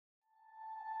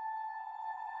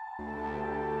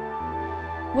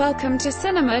Welcome to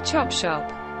Cinema Chop Shop.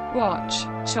 Watch,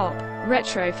 chop,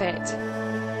 retrofit.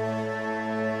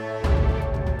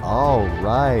 All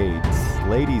right,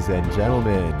 ladies and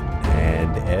gentlemen,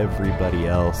 and everybody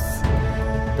else,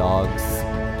 dogs,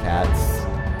 cats,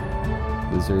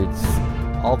 lizards,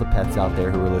 all the pets out there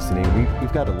who are listening.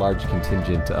 We've got a large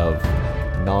contingent of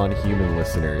non-human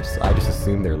listeners. I just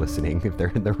assume they're listening if they're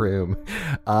in the room.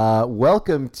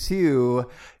 Welcome to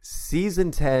Season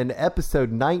 10,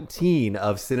 Episode 19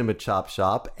 of Cinema Chop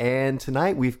Shop. And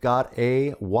tonight we've got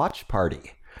a watch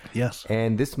party. Yes.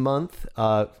 And this month,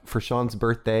 for Sean's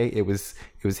birthday, it was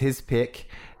his pick.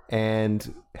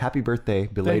 And happy birthday,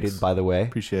 belated, Thanks. by the way.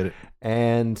 Appreciate it.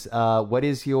 And what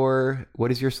is your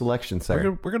selection,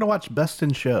 sir? We're gonna watch Best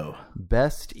in Show.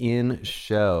 Best in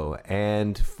Show.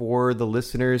 And for the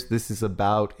listeners, this is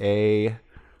about a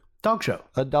Dog show.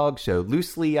 dog show,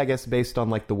 loosely, I guess, based on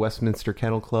like the Westminster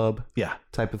Kennel Club Yeah.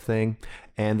 type of thing.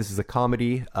 And this is a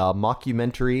comedy,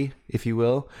 mockumentary, if you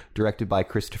will, directed by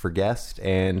Christopher Guest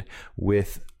and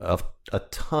with a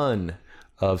ton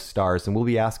of stars. And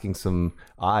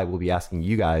I will be asking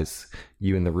you guys,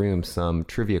 you in the room, some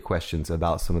trivia questions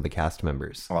about some of the cast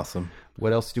members. Awesome.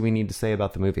 What else do we need to say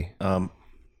about the movie?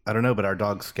 I don't know, but our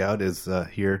dog Scout is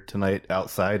here tonight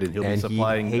outside, and he'll be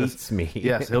supplying. He hates me.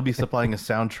 Yes, he'll be supplying a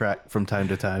soundtrack from time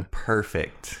to time.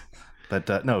 Perfect.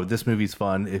 But no, this movie's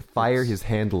fun. Fire his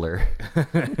handler.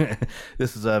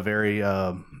 This is a very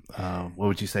what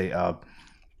would you say?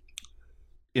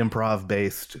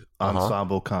 Improv-based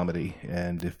ensemble comedy,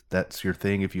 and if that's your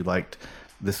thing, if you liked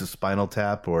This Is Spinal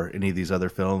Tap or any of these other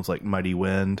films like Mighty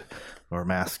Wind or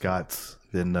Mascots,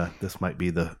 then this might be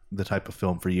the type of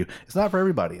film for you. It's not for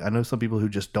everybody. I know some people who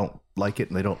just don't like it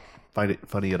and they don't find it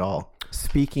funny at all.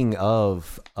 Speaking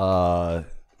of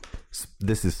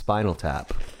This Is Spinal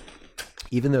Tap,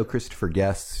 even though Christopher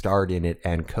Guest starred in it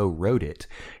and co-wrote it,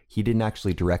 he didn't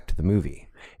actually direct the movie.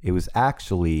 It was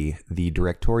actually the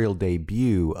directorial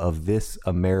debut of this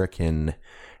American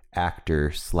actor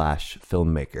 /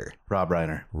 filmmaker. Rob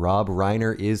Reiner. Rob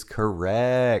Reiner is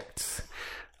correct.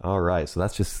 All right, so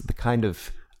that's just the kind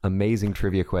of amazing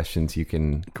trivia questions you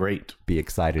can be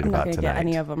excited I'm about not gonna tonight. get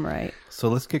any of them right. So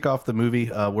let's kick off the movie.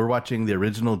 We're watching the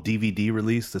original DVD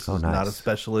release. This is not a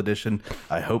special edition.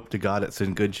 I hope to God it's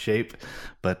in good shape.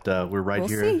 But we're right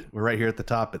here. See. We're right here at the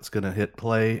top. It's going to hit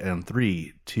play, and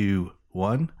 3, 2,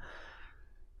 1.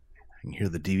 I can hear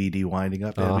the DVD winding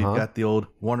up. And we've got the old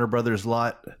Warner Brothers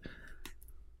lot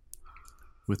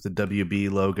with the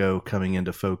WB logo coming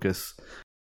into focus.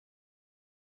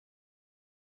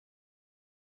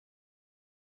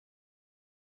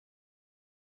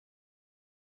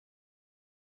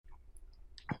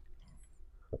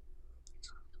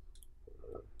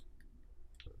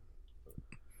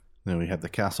 Then we have the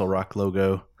Castle Rock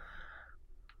logo.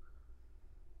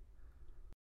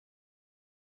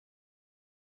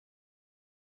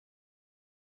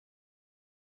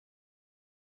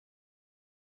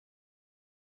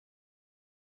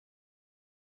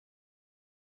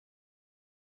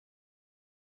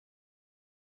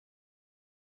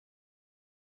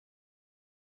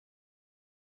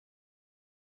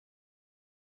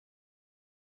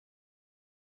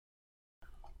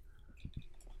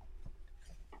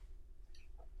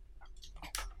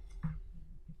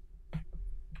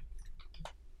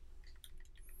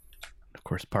 Of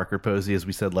course, Parker Posey, as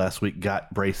we said last week,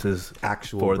 got braces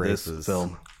for this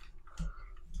film.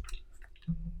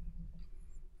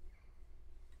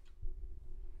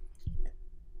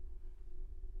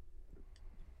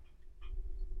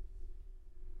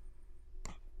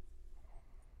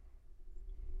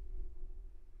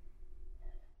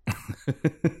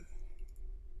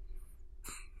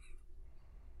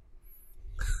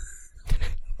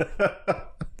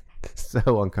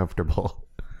 So uncomfortable.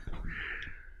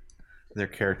 Their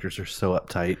characters are so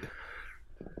uptight.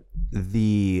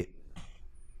 The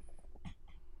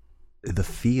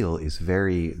feel is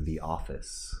very The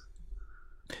Office.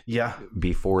 Yeah.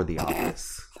 Before The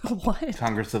Office. What?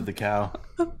 Congress of the Cow.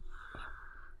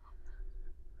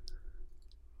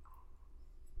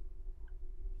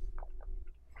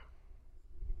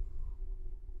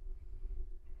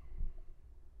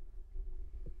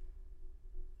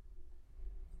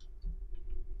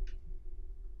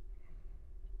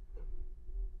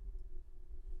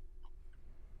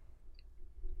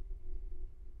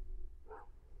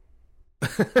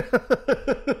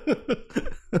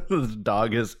 The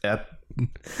dog is at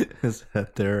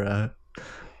their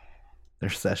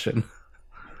session.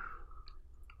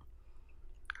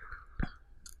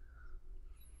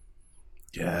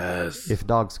 Yes. If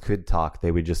dogs could talk,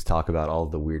 they would just talk about all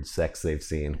the weird sex they've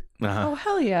seen. Oh,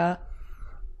 hell yeah.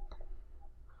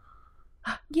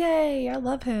 Yay, I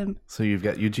love him. So you've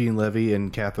got Eugene Levy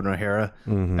and Catherine O'Hara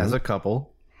as a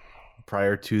couple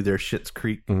prior to their Schitt's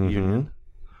Creek union.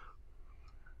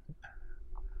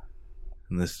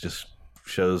 And this just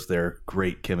shows their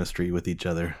great chemistry with each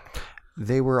other.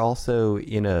 They were also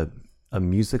in a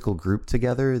musical group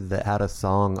together that had a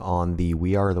song on the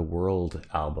We Are the World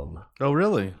album. Oh,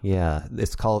 really? Yeah,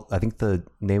 it's called, I think the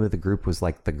name of the group was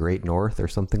like The Great North or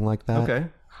something like that. Okay.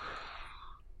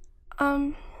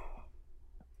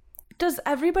 Does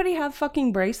everybody have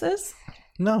fucking braces?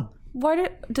 No,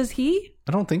 Does he?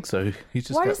 I don't think so.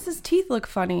 Why does his teeth look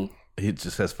funny? He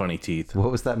just has funny teeth.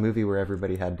 What was that movie where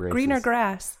everybody had braces? Greener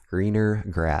grass. Greener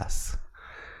Grass.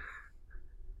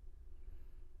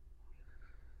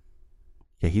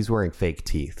 Yeah, he's wearing fake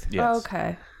teeth. Yes. Oh,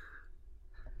 okay.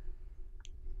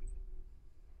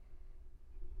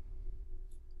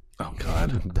 Oh,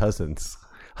 God. Dozens.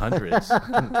 Hundreds.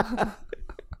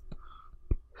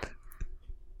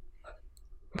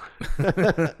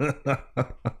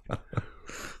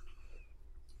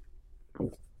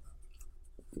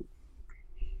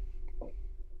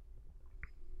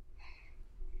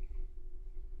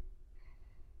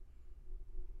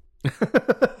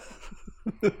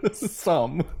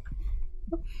 Some.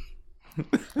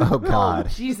 Oh, God.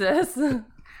 Jesus.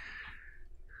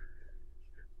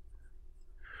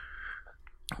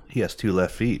 He has 2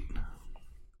 left feet.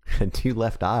 And 2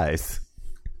 left eyes.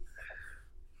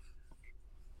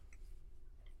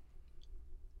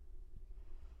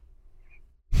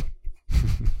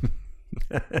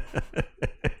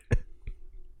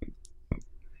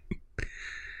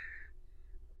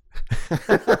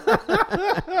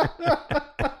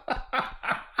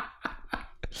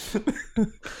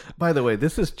 By the way,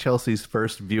 this is Chelsea's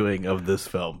first viewing of this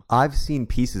film. I've seen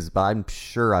pieces, but I'm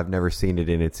sure I've never seen it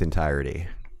in its entirety.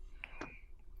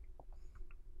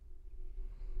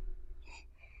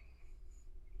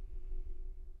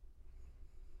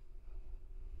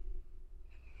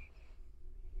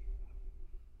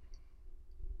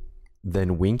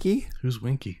 Then Winky? Who's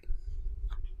Winky?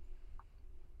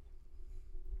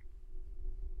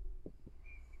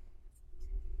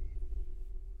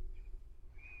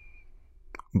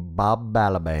 Bob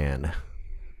Balaban.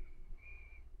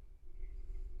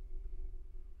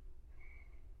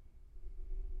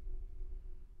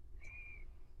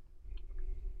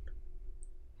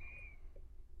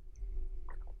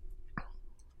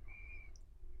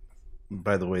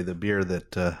 By the way, the beer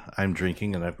that I'm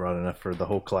drinking, and I brought enough for the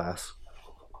whole class.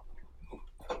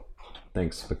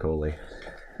 Thanks, Spicoli.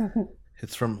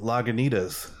 It's from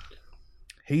Lagunitas.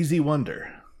 Hazy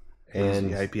Wonder.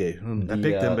 And the IPA. I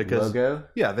picked them because logo?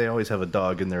 Yeah, they always have a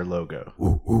dog in their logo.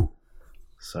 Ooh, ooh.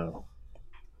 So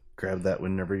grab that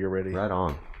whenever you're ready. Right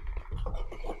on.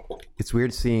 It's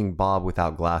weird seeing Bob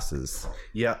without glasses.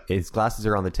 Yeah. His glasses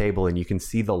are on the table, and you can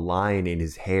see the line in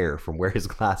his hair from where his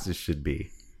glasses should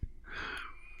be.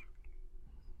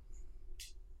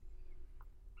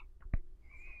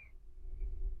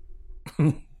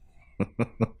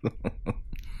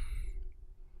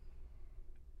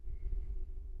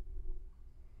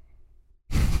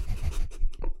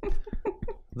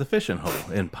 The Fishing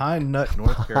Hole in Pine Nut,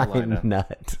 North Carolina. Pine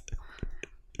Nut.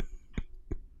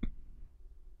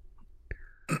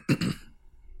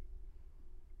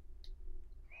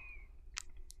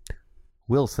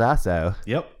 Will Sasso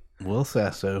Yep. Will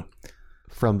Sasso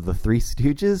from the Three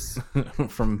Stooges.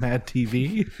 from Mad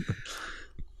TV.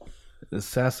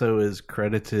 Sasso is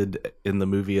credited in the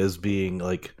movie as being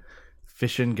like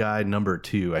fishing guy number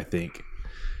 2, I think.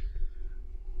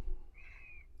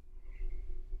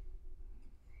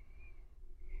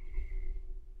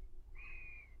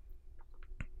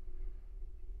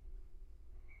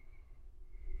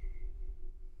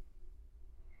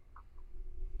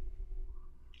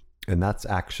 And that's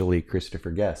actually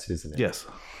Christopher Guest, isn't it? Yes.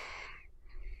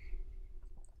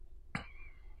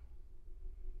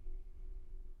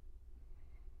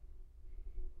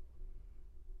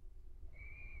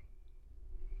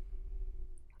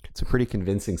 It's a pretty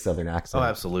convincing Southern accent. Oh,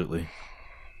 absolutely.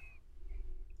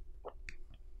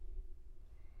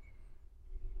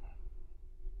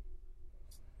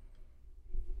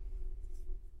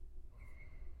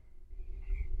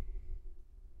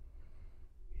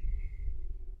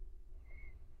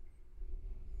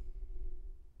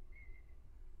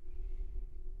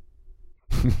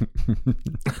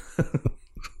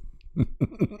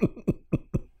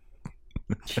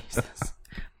 Jesus.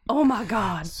 Oh my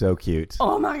God. So cute.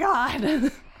 Oh my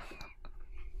God.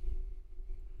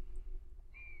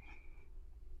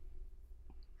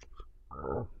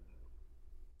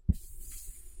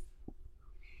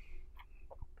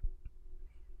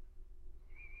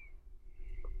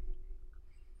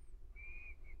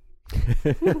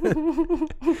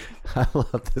 I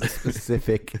love the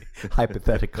specific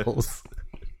hypotheticals.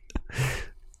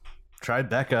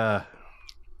 Tribeca.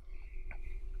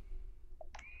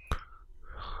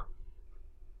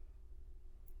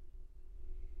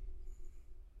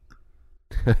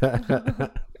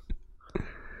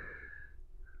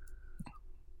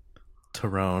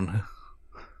 Tyrone.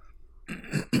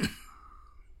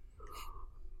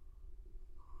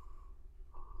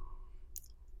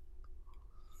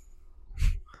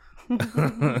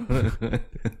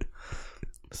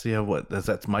 See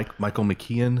that's Michael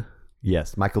McKean.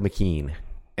 Yes, Michael McKean.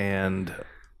 And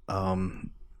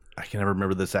I can never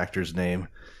remember this actor's name.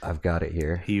 I've got it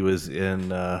here. He was in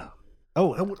no!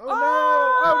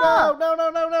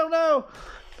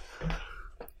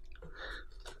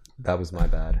 That was my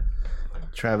bad.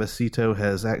 Travis Cito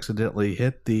has accidentally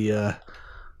hit the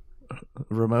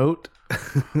remote.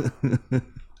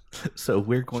 So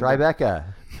we're going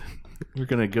Tribeca. We're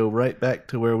going to go right back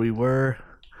to where we were.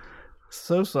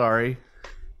 So sorry.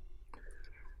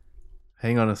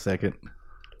 Hang on a second.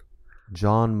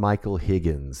 John Michael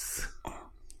Higgins.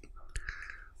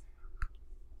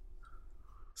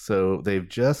 So they've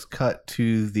just cut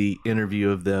to the interview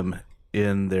of them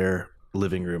in their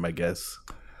living room, I guess.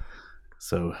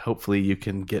 So hopefully you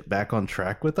can get back on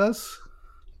track with us.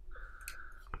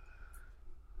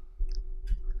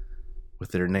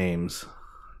 With their names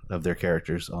of their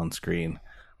characters on screen.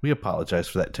 We apologize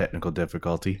for that technical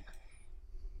difficulty.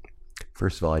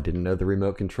 First of all, I didn't know the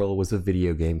remote control was a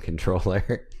video game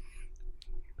controller.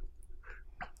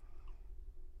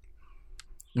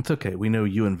 It's okay. We know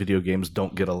you and video games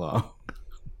don't get along.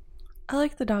 I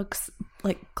like the dog's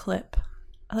clip.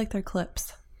 I like their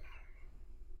clips.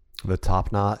 The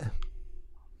top knot.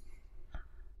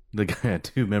 The guy had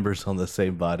two members on the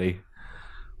same body.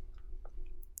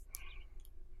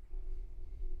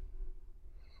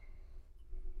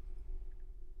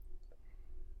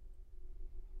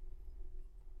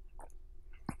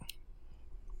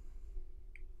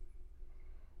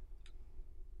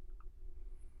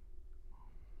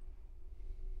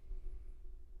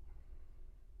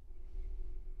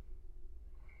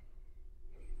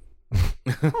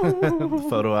 The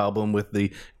photo album with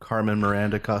the Carmen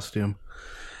Miranda costume.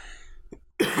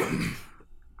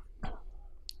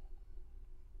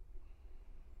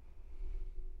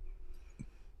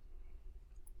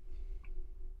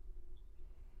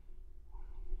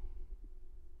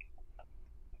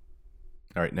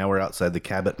 All right, now we're outside the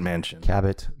Cabot Mansion.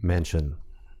 Cabot Mansion.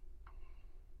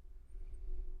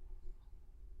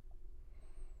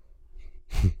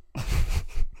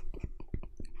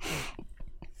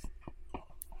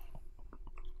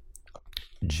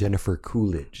 Jennifer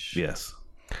Coolidge. Yes.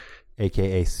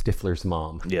 AKA Stifler's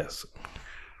mom. Yes.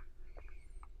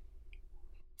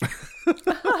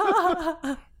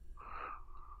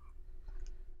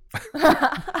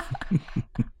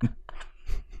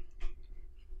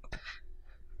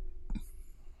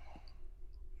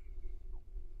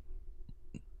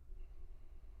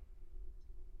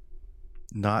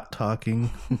 Not talking.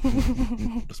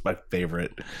 That's my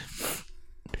favorite.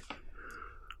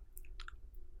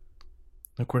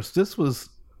 Of course, this was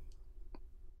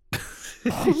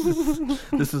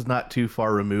this is not too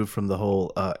far removed from the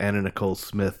whole Anna Nicole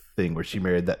Smith thing where she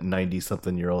married that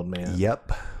 90-something-year-old man.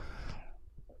 Yep.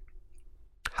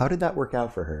 How did that work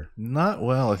out for her? Not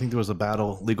well. I think there was a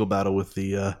legal battle with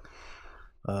the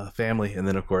family, and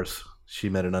then of course she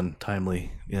met an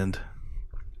untimely end.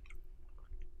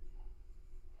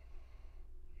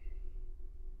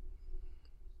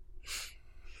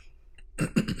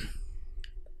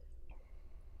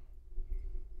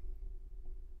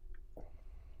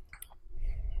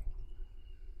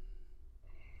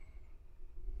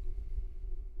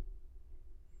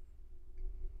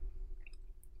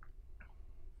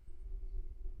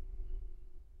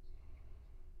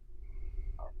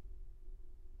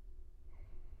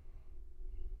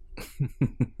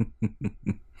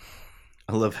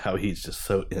 I love how he's just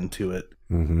so into it.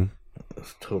 Mm-hmm.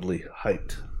 It's totally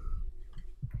hyped.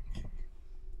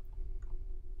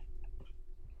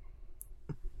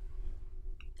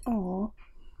 Oh.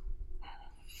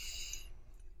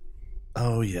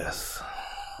 Oh, yes.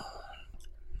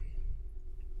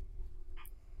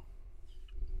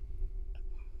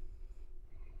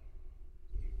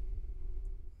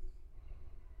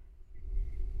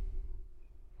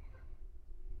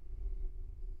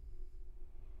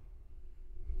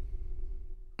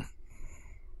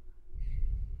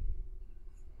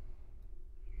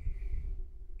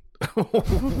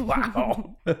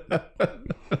 Wow.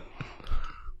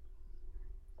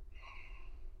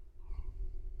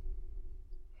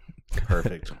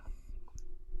 Perfect.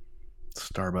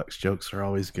 Starbucks jokes are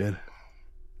always good.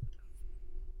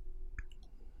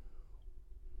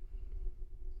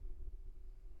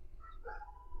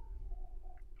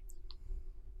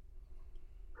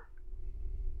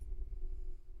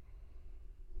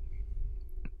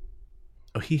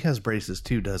 Oh, he has braces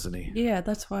too, doesn't he? Yeah,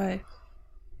 that's why.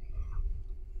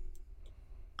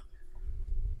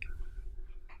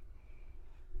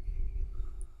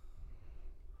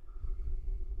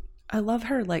 I love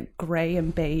her like gray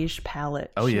and beige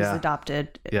palette. Oh, she's yeah.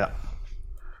 adopted. Yeah.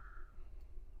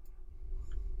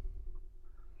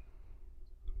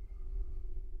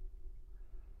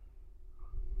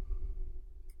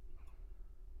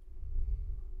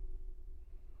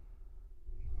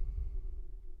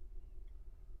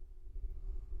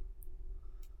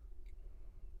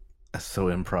 That's so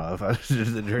improv.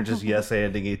 They're just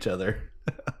yes-anding each other.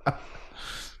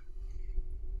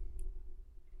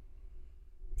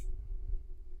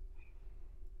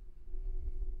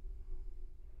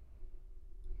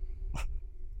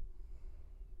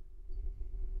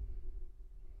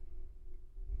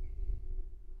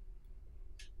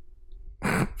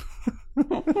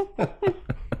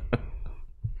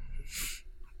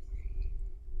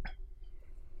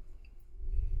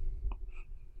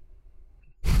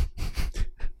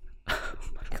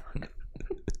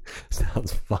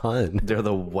 Sounds fun. They're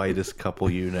the whitest couple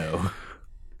you know.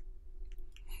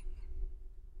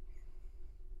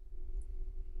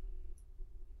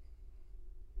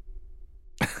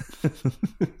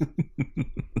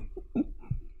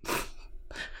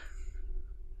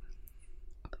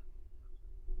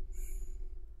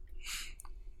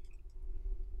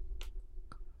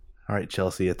 All right,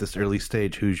 Chelsea, at this early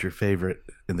stage, who's your favorite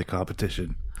in the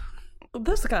competition?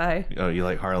 This guy. Oh, you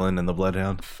like Harlan and the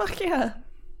Bloodhound? Fuck yeah.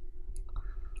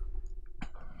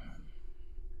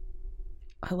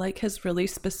 I like his really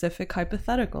specific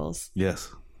hypotheticals.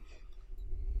 Yes.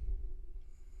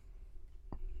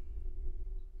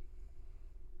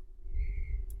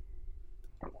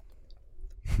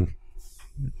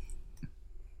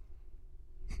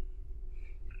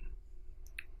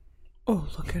 Oh,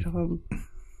 look at him.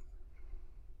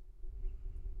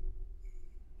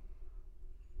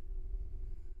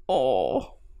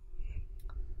 Oh.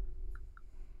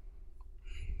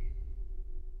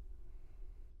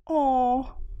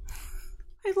 Oh.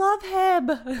 I love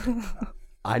him.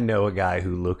 I know a guy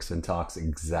who looks and talks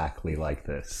exactly like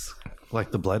this.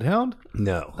 Like the Bloodhound?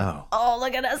 No. Oh. Oh,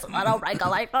 look at his little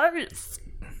regulators.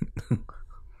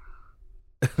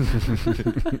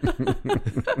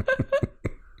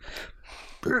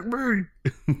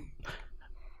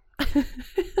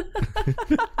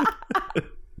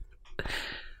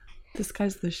 This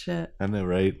guy's the shit. I know,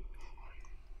 right?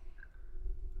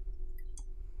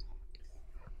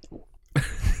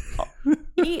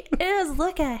 He is.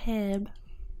 Look at him.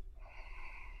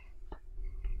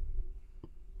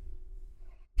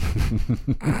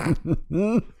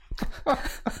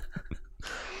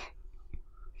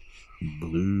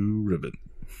 Blue ribbon.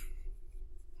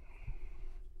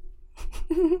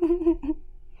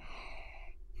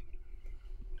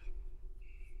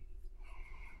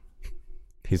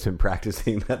 He's been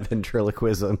practicing that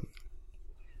ventriloquism.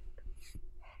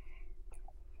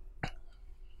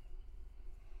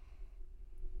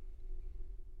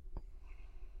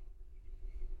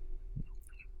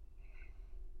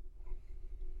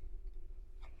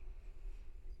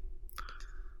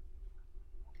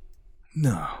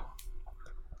 No.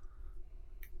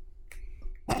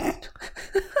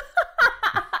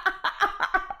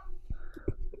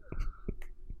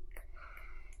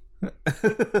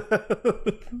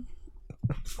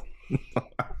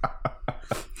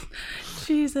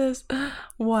 Jesus.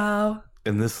 Wow.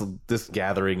 And this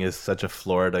gathering is such a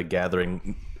Florida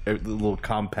gathering. Little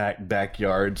compact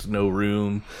backyards, no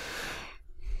room.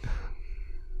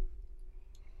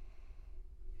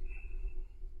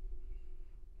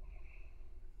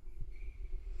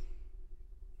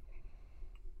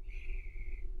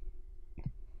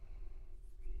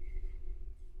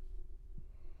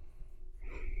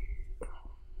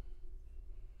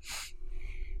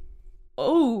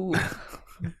 Oh.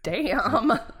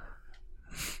 Damn.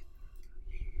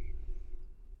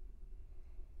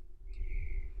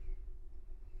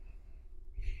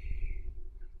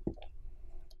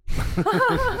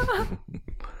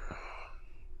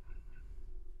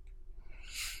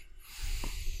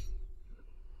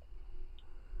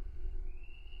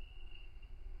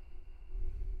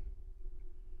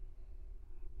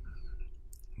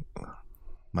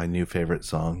 My new favorite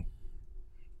song.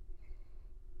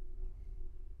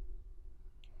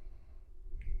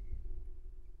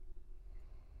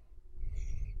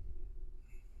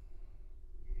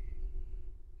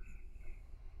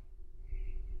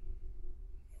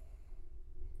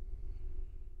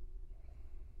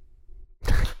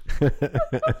 Is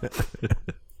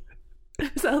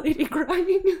that lady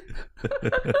crying?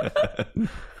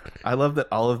 I love that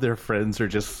all of their friends are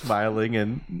just smiling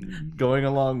and going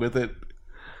along with it.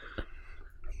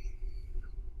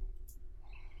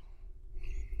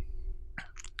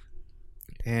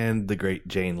 And the great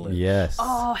Jane Lynch. Yes.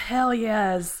 Oh, hell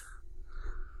yes.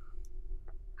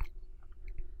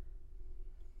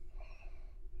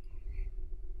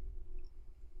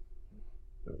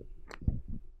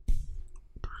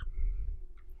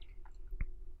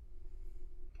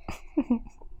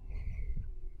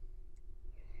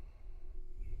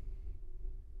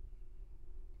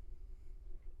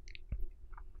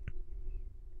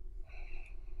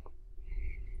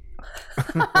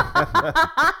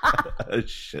 A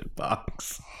shit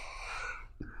box.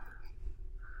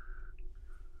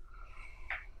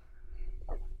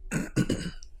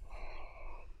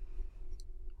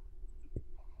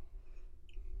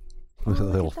 With a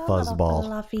little fuzzball.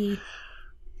 Fluffy.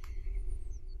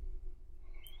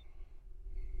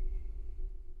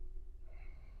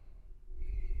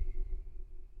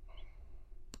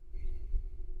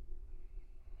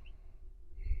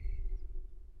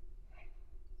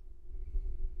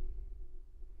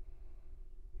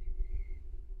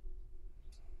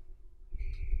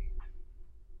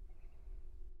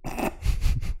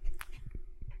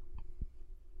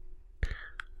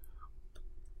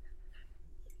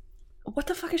 What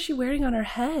the fuck is she wearing on her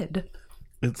head?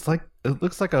 It's like it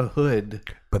looks like a hood,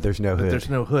 But there's no but hood. there's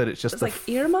no hood. It's just It's like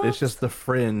earmuffs? It's just the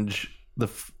fringe,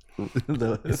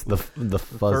 It's the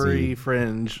furry fuzzy.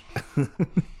 fringe.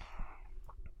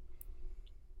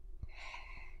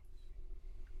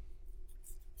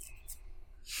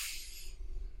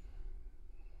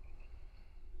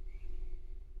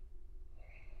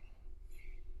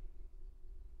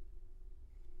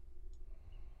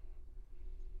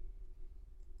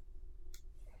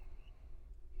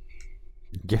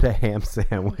 Get a ham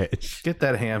sandwich. Get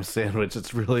that ham sandwich.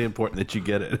 It's really important that you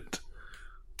get it.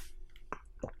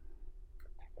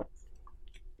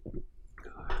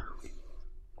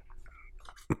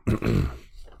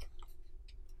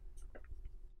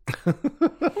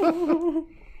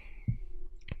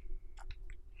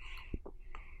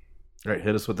 All right,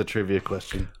 hit us with the trivia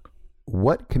question.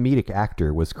 What comedic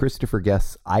actor was Christopher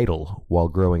Guest's idol while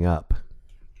growing up?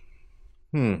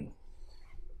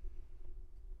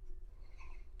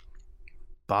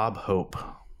 Bob Hope.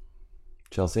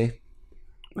 Chelsea?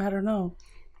 I don't know.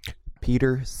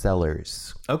 Peter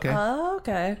Sellers. Okay. Oh,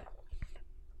 okay.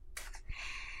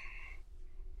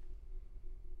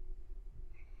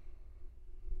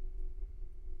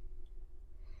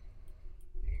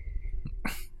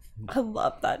 I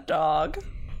love that dog.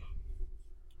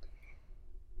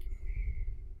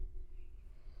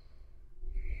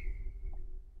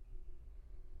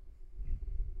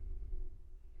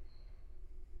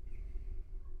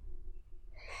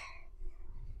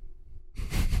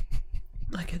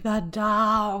 Look at that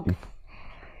dog.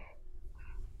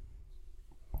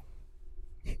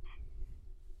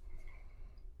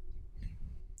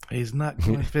 He's not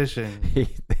going fishing.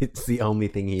 It's the only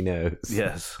thing he knows.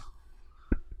 Yes.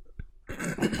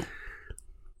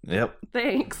 Yep.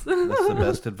 Thanks. That's the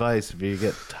best advice. If you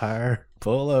get tired,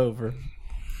 pull over.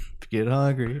 If you get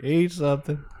hungry, eat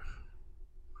something.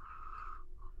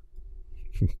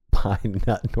 Pine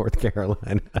Nut, North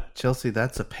Carolina. Chelsea,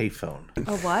 that's a payphone.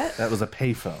 A what? That was a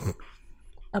payphone.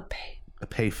 A pay. A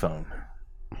payphone.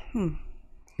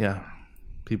 Yeah.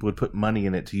 People would put money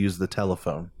in it to use the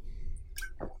telephone.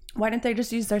 Why didn't they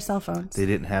just use their cell phones? They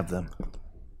didn't have them.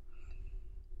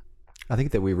 I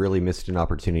think that we really missed an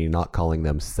opportunity not calling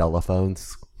them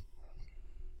cellophones.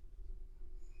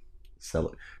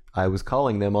 I was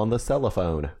calling them on the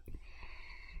cellophone.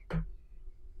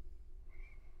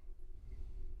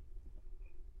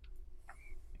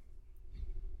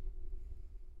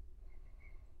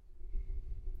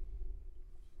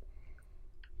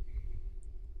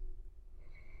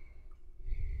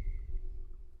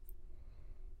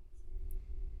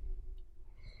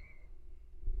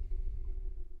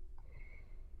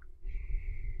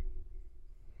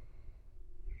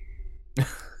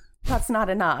 That's not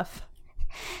enough.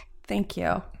 Thank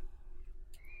you.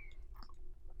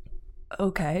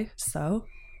 Okay, so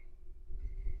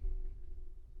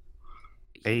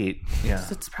 8. Yeah.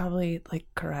 it's probably like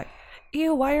correct.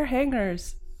 Ew, wire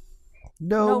hangers.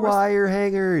 No, No wire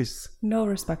hangers. No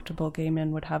respectable gay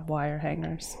man would have wire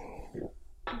hangers.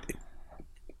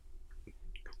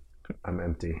 I'm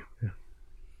empty.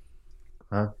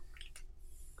 Huh?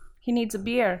 He needs a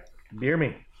beer. Beer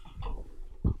me.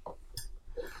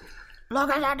 Look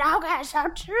at that dog, it's so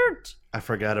cute. I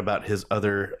forgot about his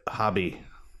other hobby.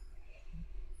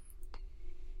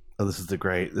 Oh, this is the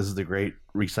great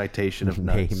recitation of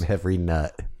nuts. Name every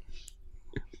nut.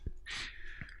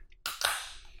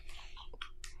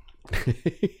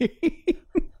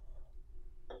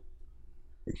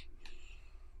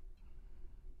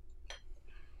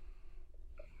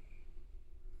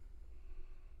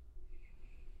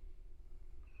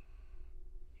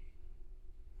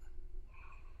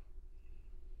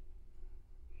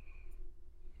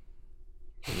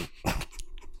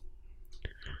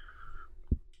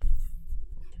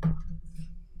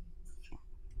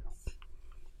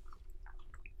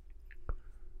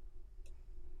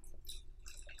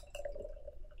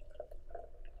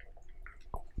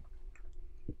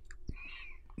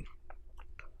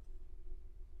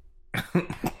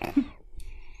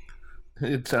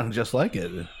 It sounds just like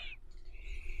it.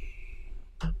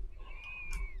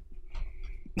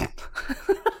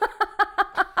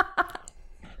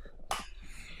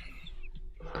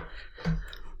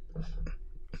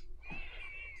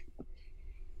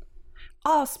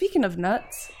 Oh, speaking of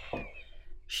nuts,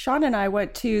 Sean and I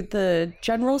went to the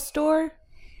general store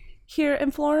here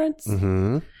in Florence,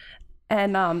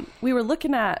 and we were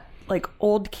looking at like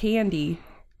old candy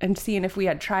and seeing if we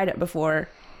had tried it before.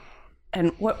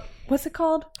 And what's it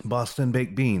called? Boston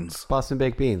baked beans. Boston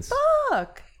baked beans.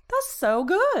 Fuck, that's so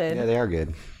good. Yeah, they are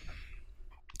good.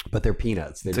 But they're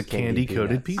peanuts. It's a candy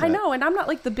coated peanut. I know, and I'm not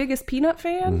like the biggest peanut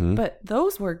fan, but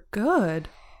those were good.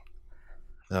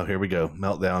 Oh, here we go.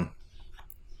 Meltdown.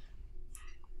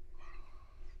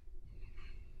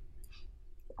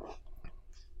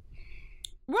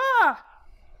 Rah!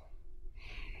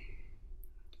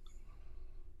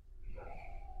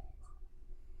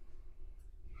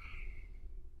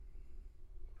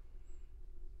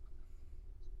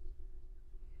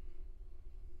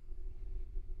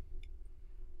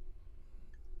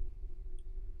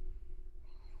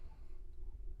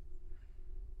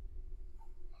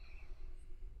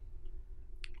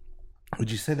 Would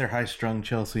you say they're high strung,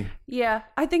 Chelsea? Yeah,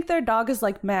 I think their dog is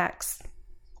like Max.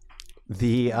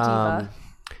 The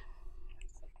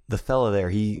fella there,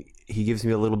 he gives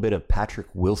me a little bit of Patrick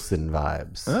Wilson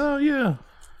vibes. Oh yeah.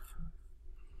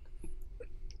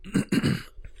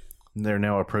 They're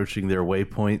now approaching their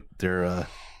waypoint. Their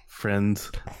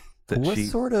friends. What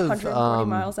sort of 140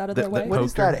 miles out of their way. What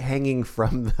is that hanging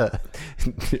from the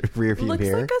rear view Looks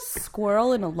mirror? like a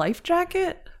squirrel in a life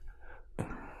jacket.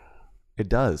 It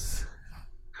does.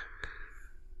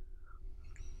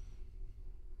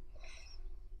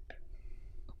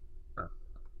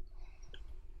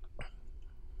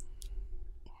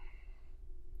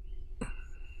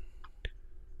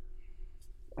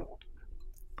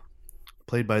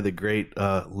 Played by the great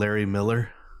Larry Miller.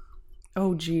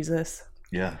 Oh, Jesus.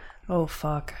 Yeah. Oh,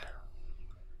 fuck.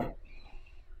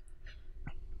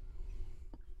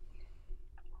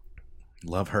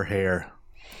 Love her hair.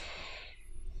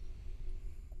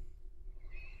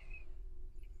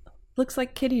 Looks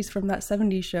like kitties from that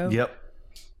 70s show. Yep.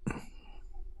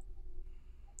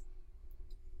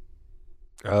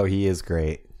 Oh, he is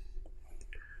great.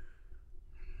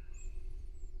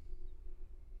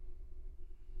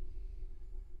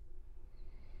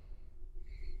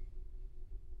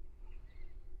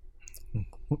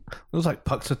 Looks like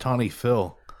Puxatawny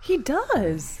Phil. He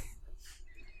does.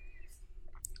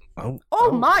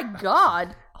 Oh, My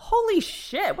God. Holy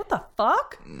shit. What the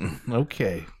fuck?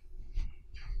 okay.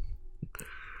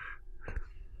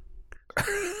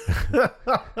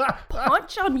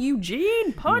 Punch him,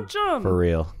 Eugene. Punch him. For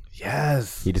real.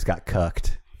 Yes. He just got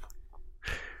cucked.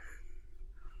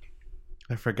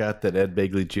 I forgot that Ed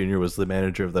Begley Jr. was the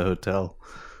manager of the hotel.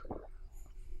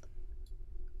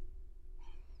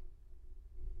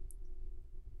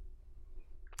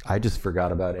 I just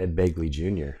forgot about Ed Begley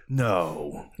Jr.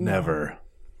 No, never.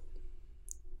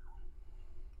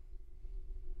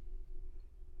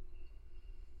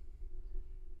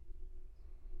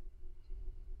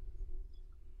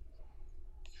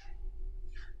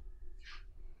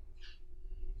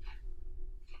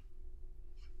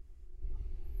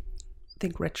 I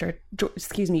think Richard,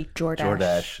 Jordash.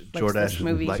 Jordash. likes this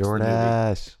movie. likes the movie.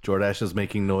 Jordash. Jordash is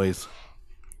making noise.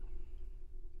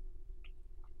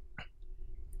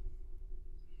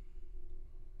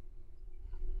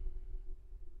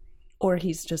 Or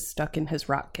he's just stuck in his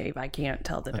rock cave. I can't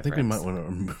tell the I difference. think we might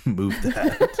want to move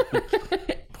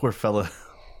that. Poor fella.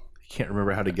 He can't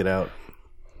remember how to get out.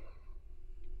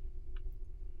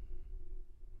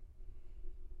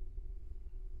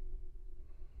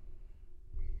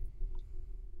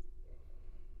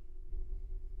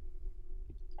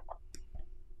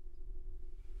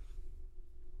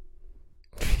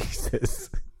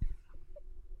 Jesus.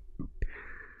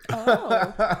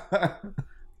 Oh.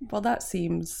 Well, that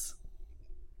seems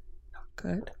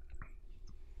Good.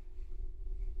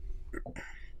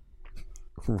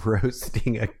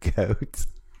 Roasting a goat.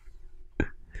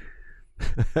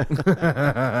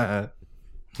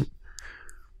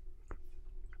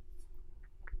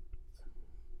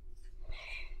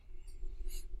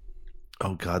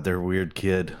 Oh God, they're a weird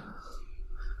kid.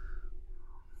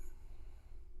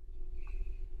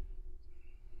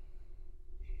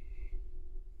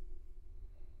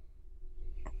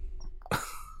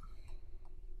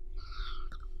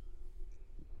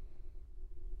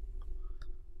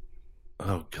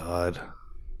 Oh God.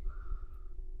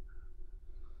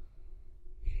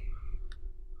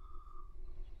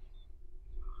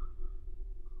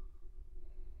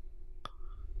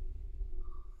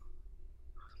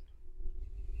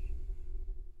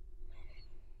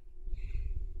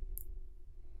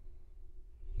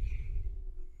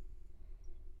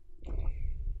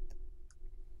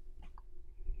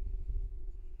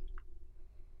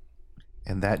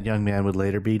 And that young man would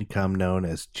later become known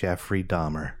as Jeffrey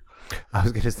Dahmer. I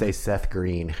was going to say Seth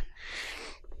Green.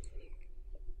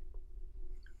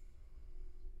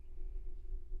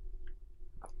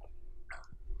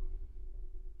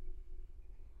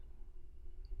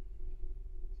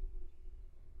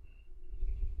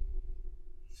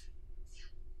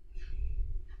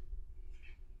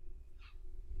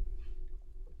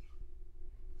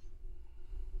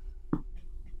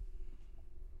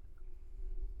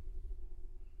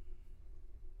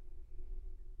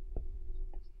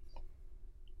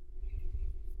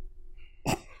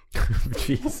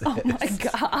 Jesus. Oh my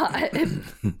God.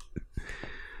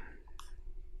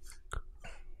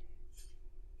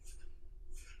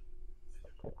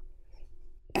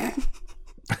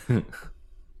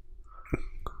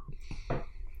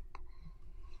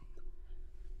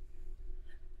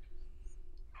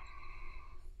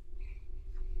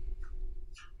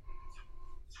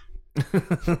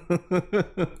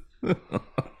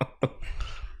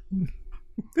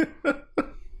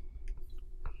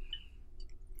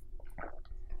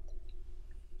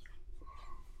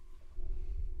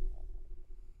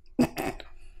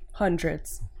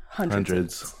 Hundreds.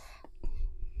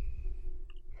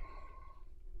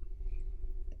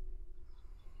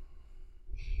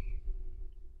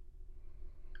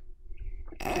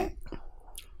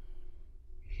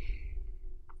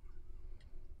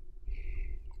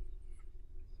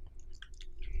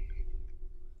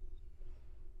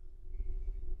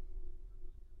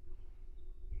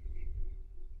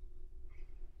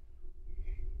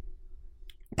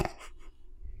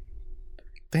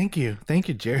 Thank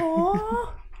you, Jerry.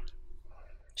 Aww.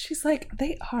 She's like,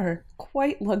 they are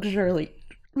quite luxurious.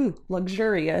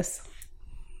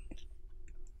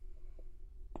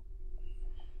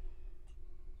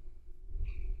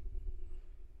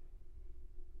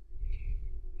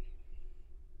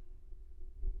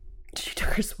 She took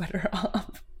her sweater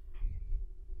off.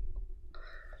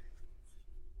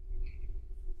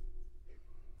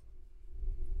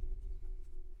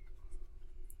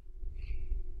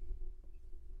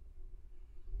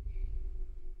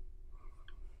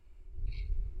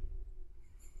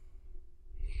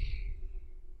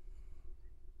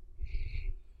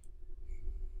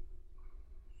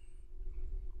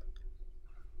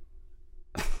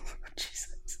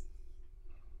 Jesus.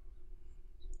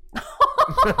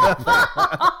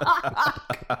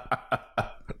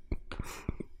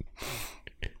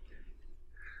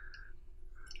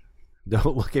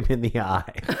 Don't look him in the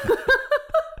eye.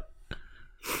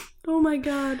 Oh my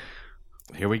God.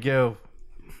 Here we go.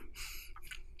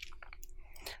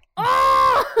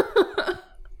 Oh!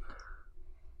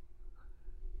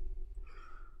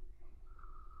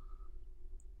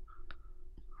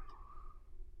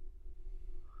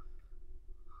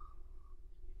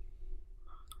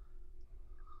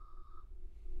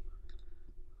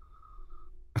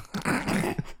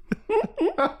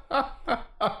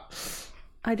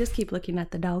 I just keep looking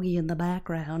at the doggy in the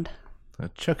background. A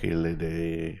Chucky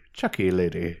lady.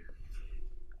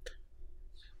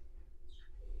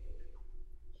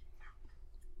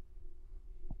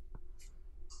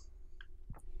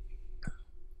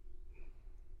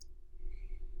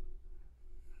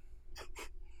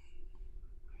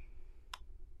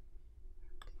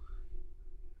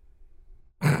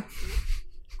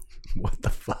 What the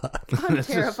fuck? I'm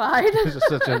terrified. This is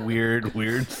such a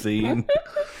weird scene.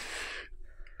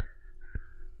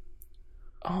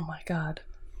 Oh my God.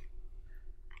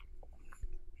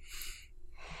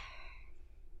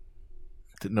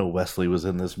 Didn't know Wesley was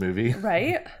in this movie.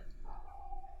 Right?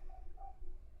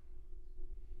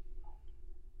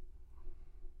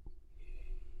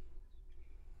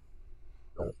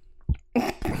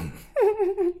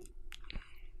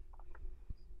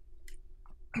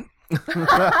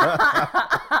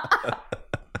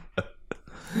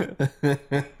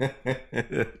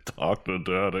 Talk to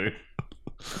Daddy.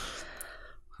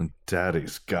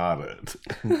 Daddy's got it.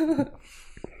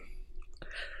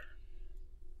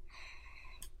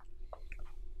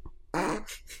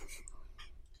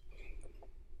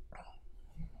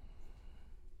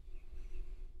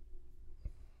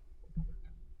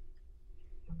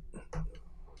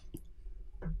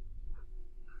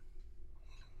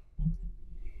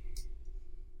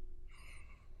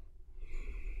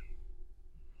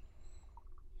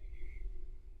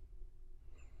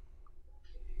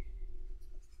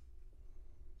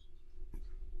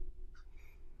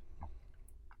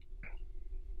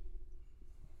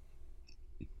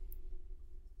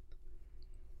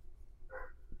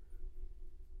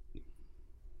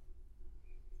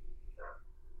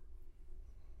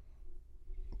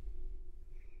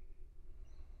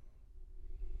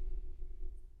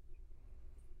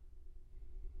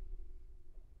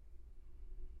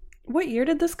 What year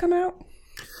did this come out?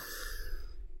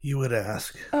 You would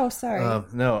ask. Oh, sorry.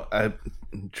 No,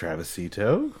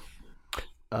 Travisito.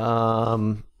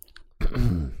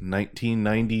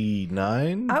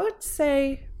 1999. I would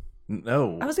say.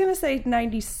 No. I was gonna say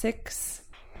 96,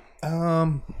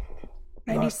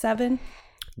 97.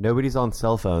 Nobody's on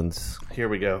cell phones. Here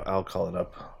we go. I'll call it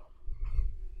up.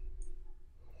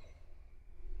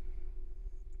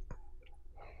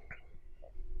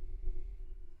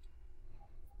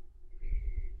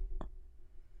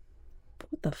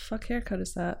 What the fuck haircut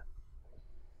is that?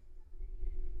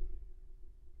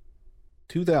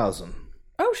 2000.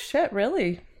 Oh shit!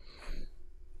 Really?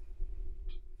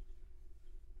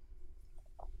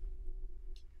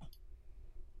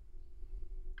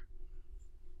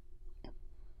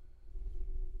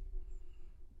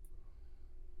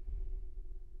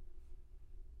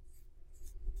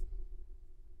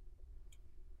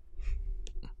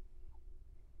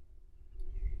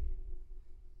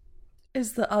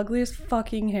 Is the ugliest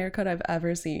fucking haircut I've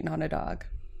ever seen on a dog.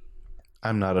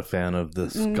 I'm not a fan of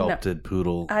the sculpted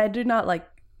poodle. I do not like.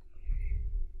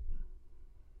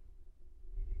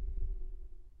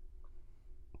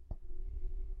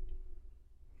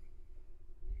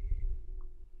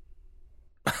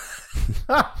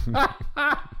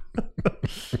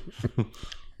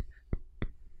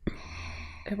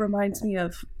 It reminds me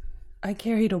of I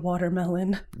carried a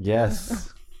watermelon.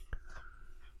 Yes.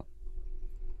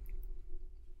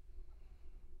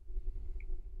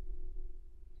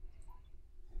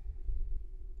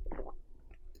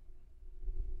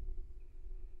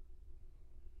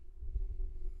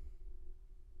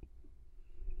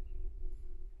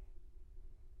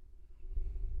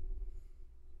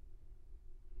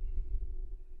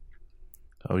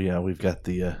 Oh yeah, we've got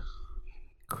the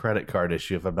credit card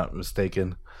issue, if I'm not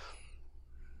mistaken.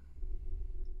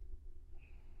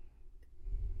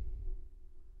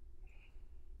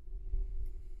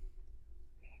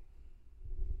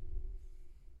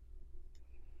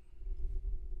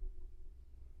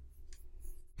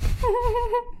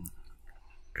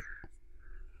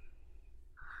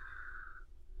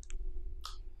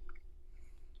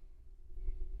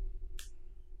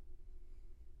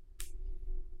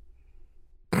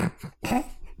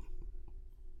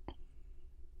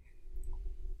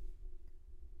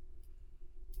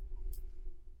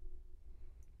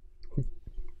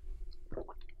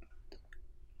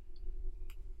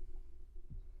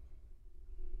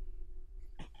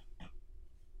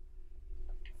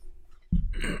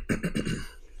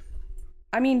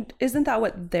 I mean, isn't that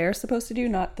what they're supposed to do,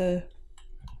 not the...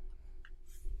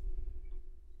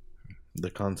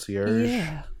 The concierge?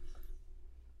 Yeah.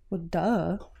 Well,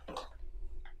 duh.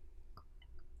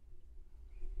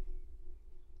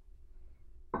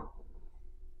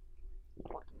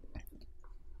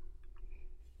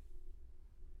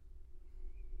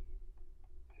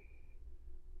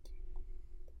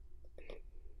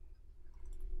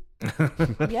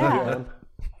 Yeah.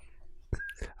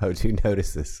 Oh, do you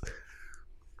notice this?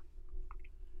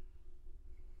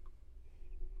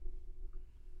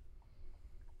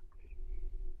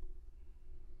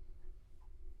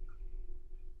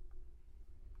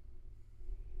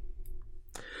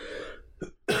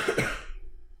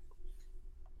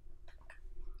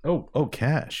 Oh,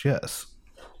 cash, yes.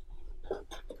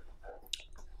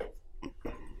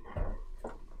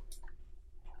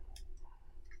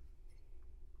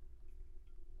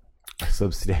 A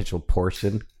substantial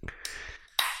portion.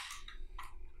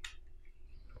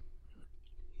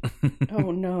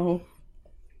 Oh, no.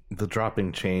 The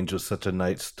dropping change was such a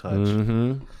nice touch.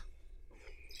 Mm-hmm.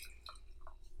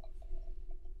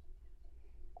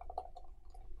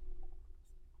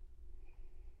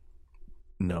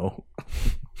 No.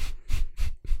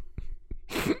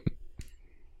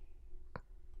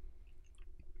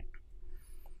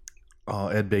 Oh,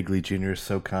 Ed Begley Jr. is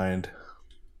so kind.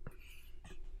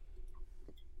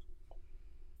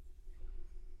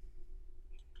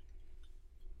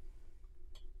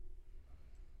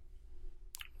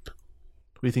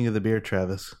 What do you think of the beer,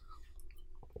 Travis?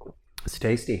 It's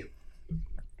tasty.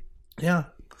 Yeah.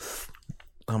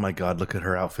 Oh my God, look at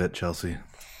her outfit, Chelsea.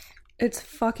 It's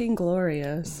fucking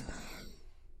glorious.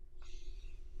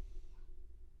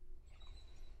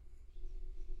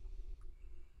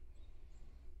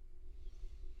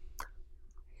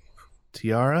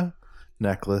 Tiara,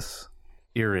 necklace,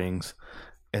 earrings,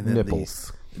 and then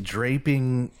Nipples. the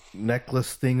draping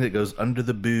necklace thing that goes under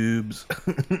the boobs.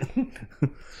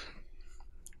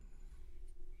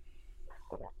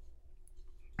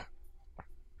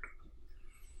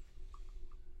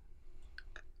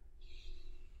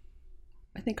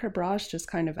 I think her bra's just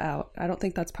kind of out. I don't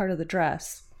think that's part of the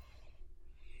dress.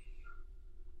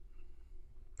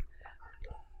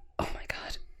 Oh my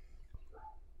God.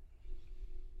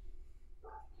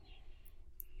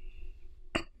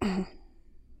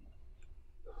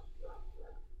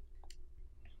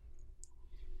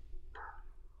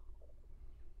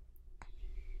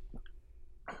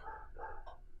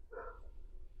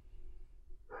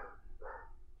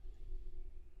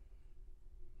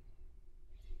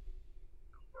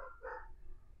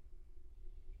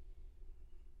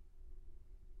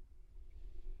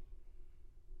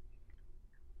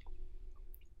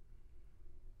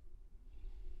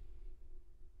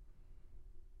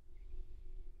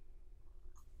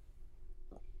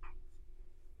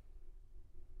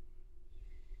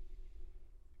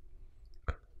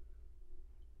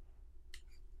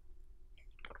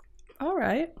 All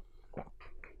right. I'm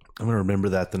going to remember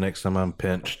that the next time I'm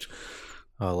pinched.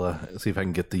 I'll see if I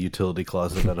can get the utility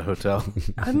closet at a hotel.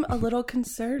 I'm a little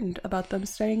concerned about them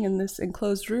staying in this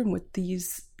enclosed room with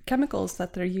these chemicals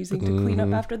that they're using to clean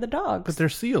up after the dogs. But they're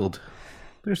sealed.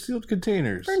 They're sealed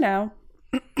containers. For now.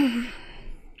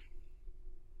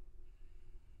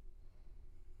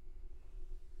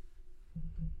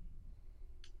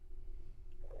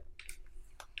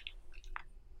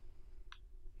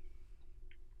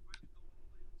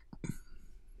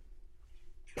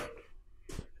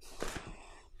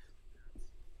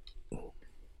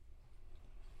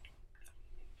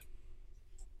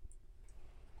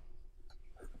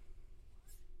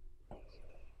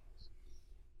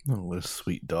 Oh, what a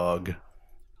sweet dog.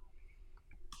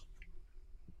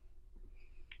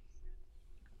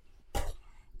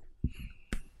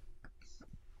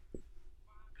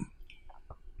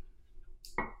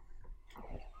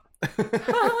 I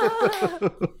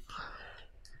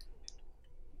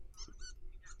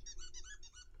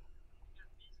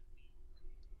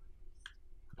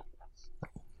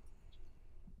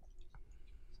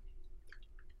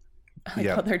like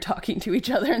how they're talking to each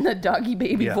other in the doggy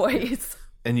baby voice.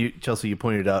 And you, Chelsea, you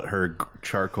pointed out her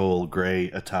charcoal gray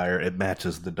attire. It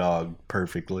matches the dog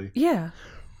perfectly. Yeah.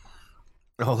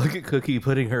 Oh, look at Cookie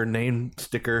putting her name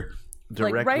sticker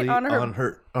directly Like right on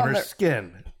her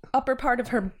skin. Upper part of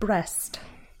her breast.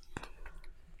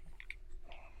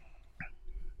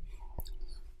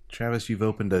 Travis, you've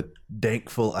opened a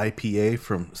Dankful IPA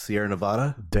from Sierra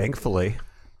Nevada. Thankfully.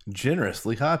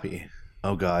 Generously hoppy.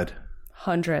 Oh, God.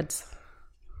 Hundreds.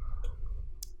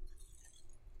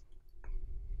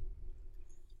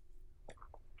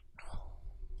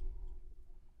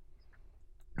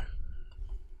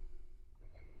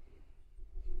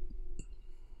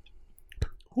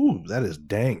 Ooh, that is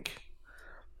dank.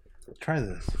 Try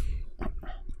this.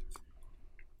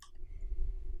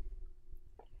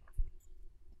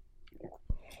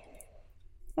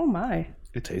 Oh my.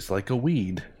 It tastes like a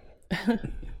weed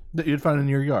that you'd find in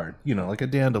your yard. You know, like a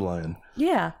dandelion.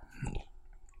 Yeah.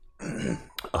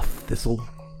 A thistle.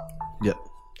 Yep.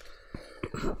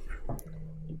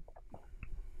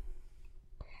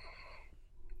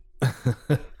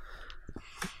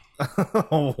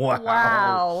 Oh, wow.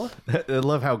 Wow. I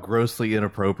love how grossly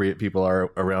inappropriate people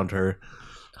are around her.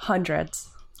 Hundreds.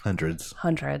 Hundreds.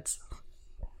 Hundreds.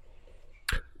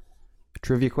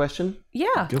 Trivia question?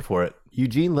 Yeah. Go for it.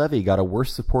 Eugene Levy got a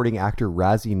Worst Supporting Actor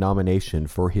Razzie nomination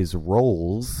for his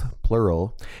roles,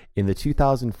 plural, in the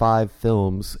 2005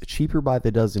 films Cheaper by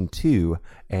the Dozen 2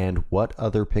 and What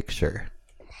Other Picture?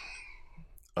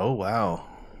 Oh, wow.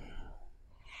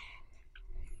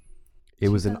 It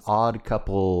was an odd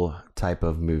couple type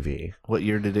of movie. What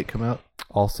year did it come out?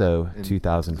 Also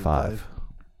 2005.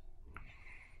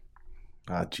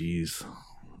 Ah, jeez.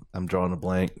 I'm drawing a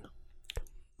blank.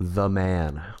 The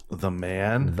Man. The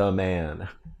Man? The Man.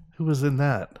 Who was in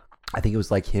that? I think it was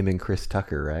like him and Chris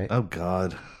Tucker, right? Oh,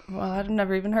 God. Well, I've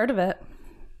never even heard of it.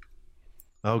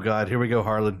 Oh, God. Here we go,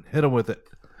 Harlan. Hit him with it.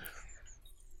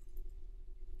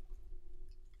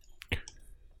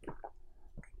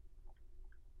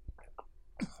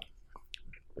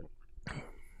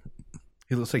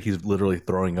 He looks like he's literally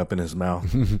throwing up in his mouth.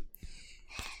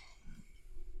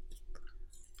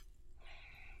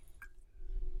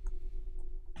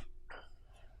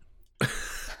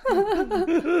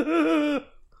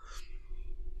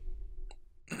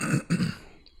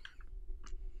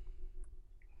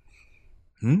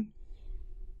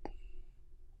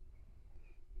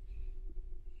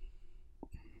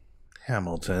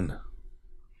 Hamilton.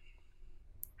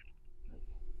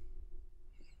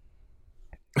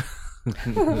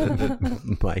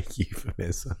 Mike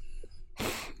euphemism.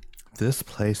 This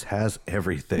place has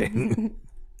everything.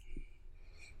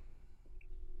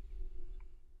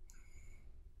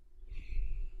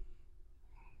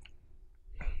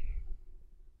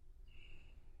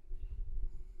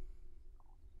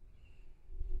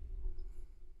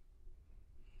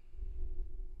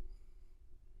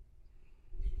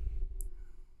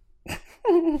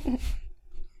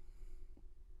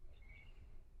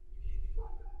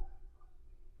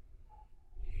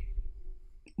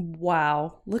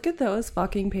 Wow. Look at those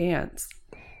fucking pants.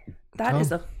 That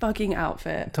is a fucking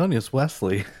outfit. Antonius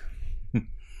Wesley. He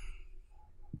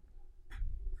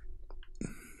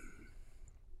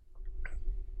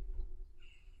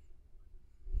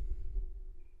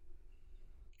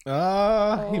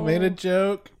made a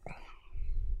joke.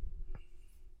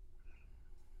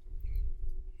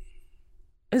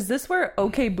 Is this where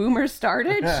OK Boomer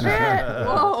started? Shit.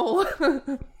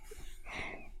 Whoa.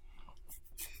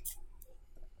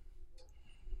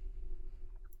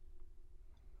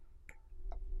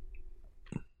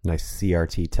 Nice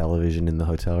CRT television in the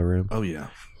hotel room. Oh, yeah.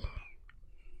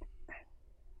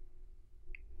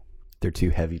 They're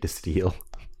too heavy to steal.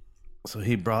 So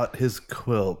he brought his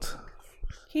quilt.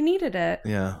 He needed it.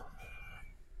 Yeah.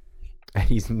 And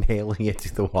he's nailing it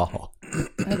to the wall.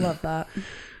 I love that.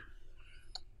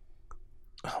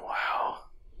 Oh, wow.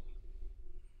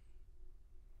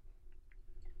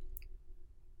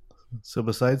 So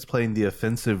besides playing the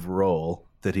offensive role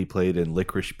that he played in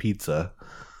Licorice Pizza,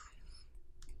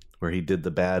 where he did the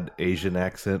bad Asian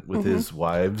accent with his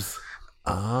wives.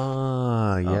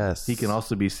 Ah, yes. He can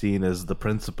also be seen as the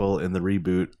principal in the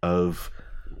reboot of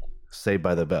Saved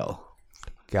by the Bell.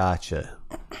 Gotcha.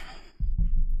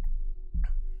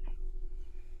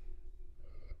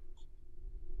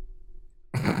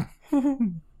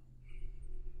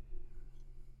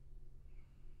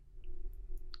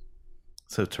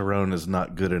 So Tyrone is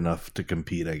not good enough to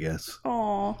compete, I guess.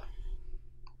 Aw.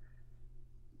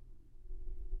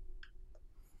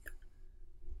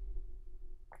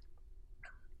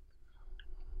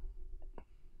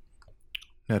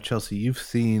 Now, Chelsea, you've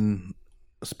seen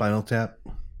Spinal Tap?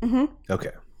 Mm-hmm.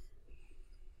 Okay.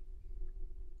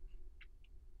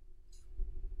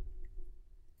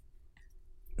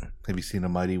 Have you seen A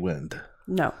Mighty Wind?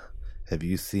 No. Have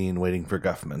you seen Waiting for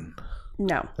Guffman?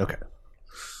 No. Okay.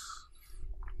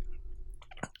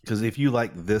 Because if you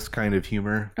like this kind of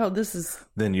humor, Oh, this is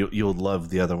then you'll love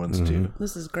the other ones too.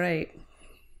 this is great.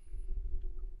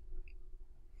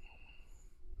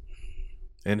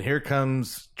 And here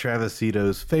comes Travis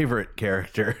Ito's favorite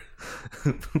character,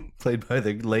 played by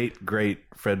the late, great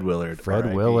Fred Willard. Fred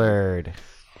R.I.P. Willard.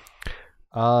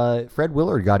 Fred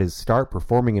Willard got his start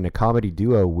performing in a comedy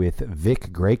duo with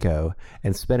Vic Greco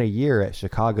and spent a year at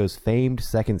Chicago's famed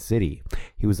Second City.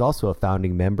 He was also a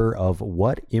founding member of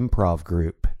What Improv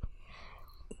Group?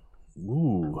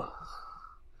 Ooh.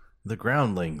 The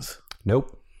Groundlings.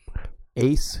 Nope.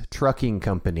 Ace Trucking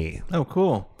Company. Oh,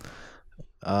 cool.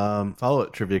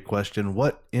 Follow-up trivia question.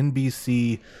 What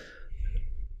NBC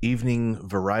evening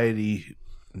variety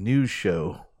news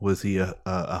show was he a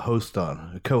host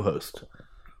on, a co-host?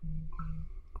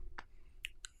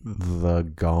 The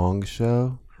Gong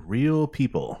Show? Real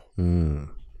People.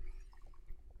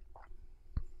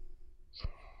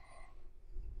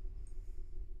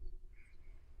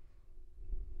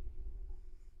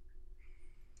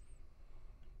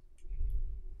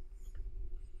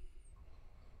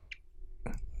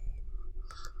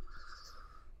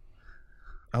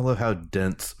 I love how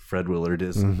dense Fred Willard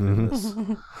is in this.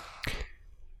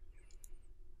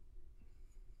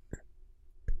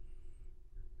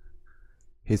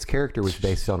 His character was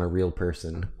based on a real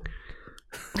person.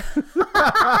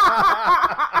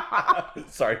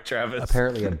 Sorry, Travis.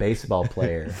 Apparently a baseball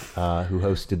player who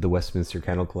hosted the Westminster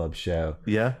Kennel Club show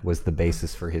Yeah? was the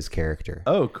basis for his character.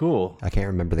 Oh, cool. I can't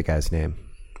remember the guy's name.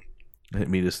 I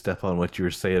didn't mean to step on what you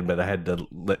were saying, but I had to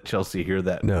let Chelsea hear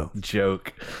that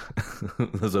joke.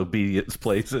 Those obedience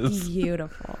places.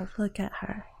 Beautiful. Look at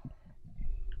her.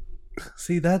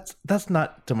 See, that's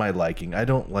not to my liking. I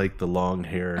don't like the long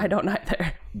hair I don't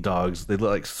either. dogs. They look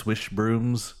like swish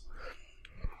brooms.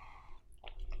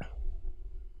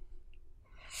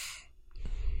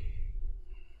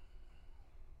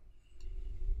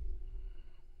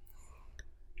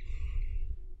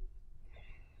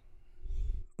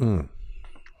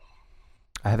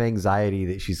 I have anxiety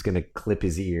that she's going to clip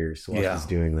his ears while she's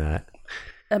doing that.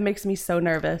 That makes me so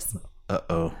nervous.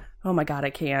 Uh-oh. Oh my God, I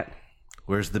can't.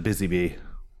 Where's the busy bee?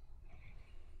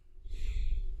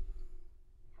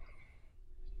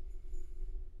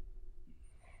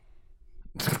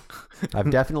 I've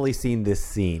definitely seen this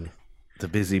scene. The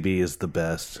busy bee is the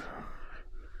best.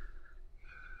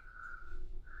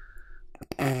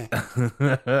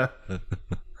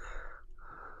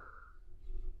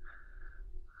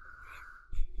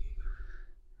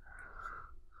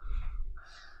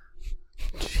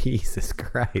 Jesus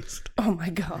Christ. Oh my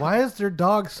God. Why is their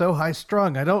dog so high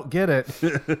strung? I don't get it.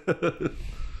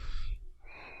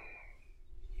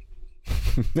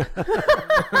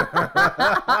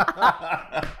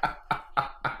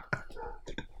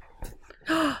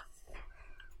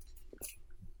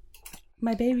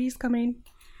 My baby's coming.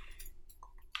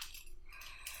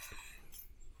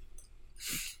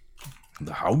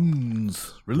 The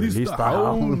hounds. Release the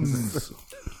hounds.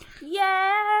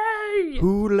 Yay!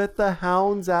 Who let the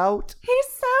hounds out? He's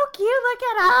so cute. Look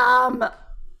at him.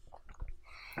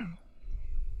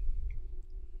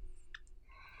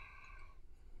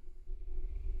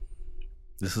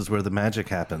 This is where the magic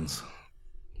happens.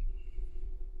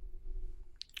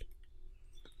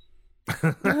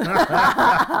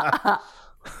 That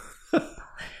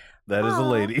is a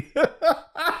lady.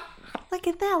 Look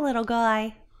at that little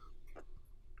guy.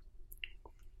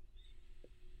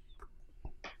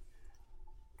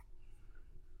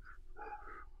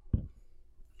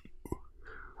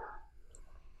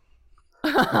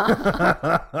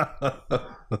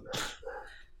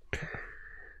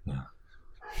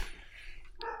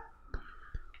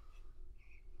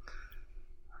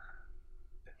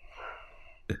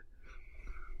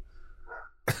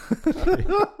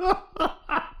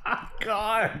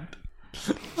 God.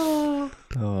 Oh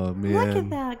man. Look at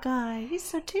that guy. He's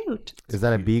so cute. Is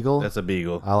that a beagle? That's a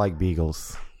beagle. I like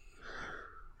beagles.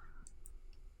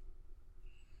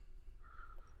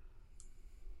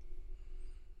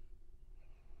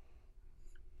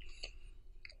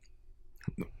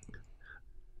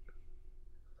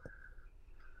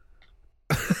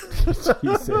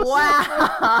 Jesus.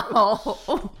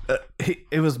 Wow.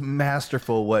 It was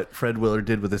masterful what Fred Willard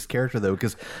did with this character, though,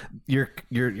 because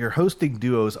your hosting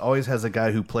duos always has a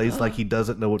guy who plays like he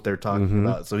doesn't know what they're talking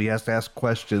about, so he has to ask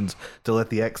questions to let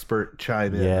the expert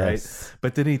chime in, right?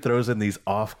 But then he throws in these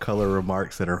off-color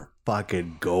remarks that are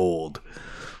fucking gold.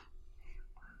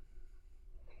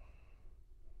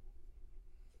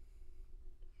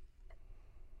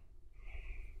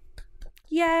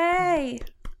 Yay.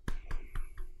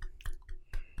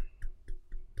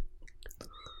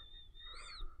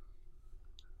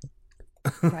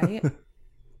 Right?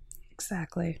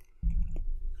 Exactly.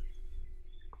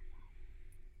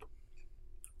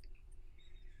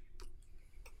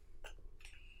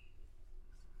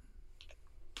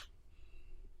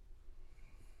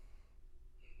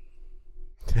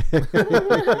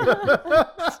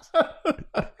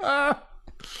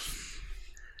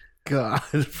 God,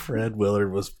 Fred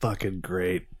Willard was fucking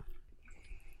great.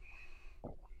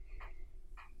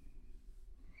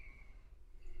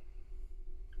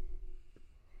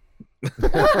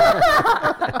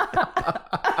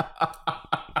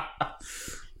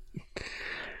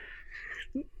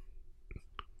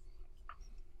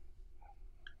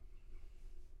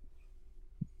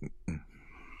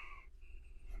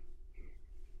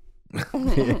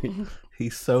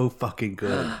 He's so fucking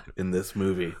good in this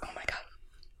movie. Oh my God.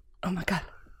 Oh my God.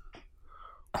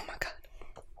 Oh my God.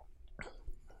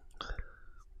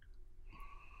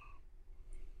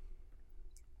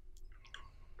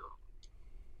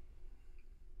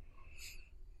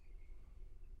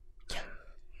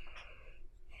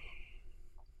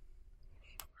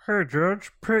 Hey,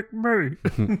 Judge, pick me.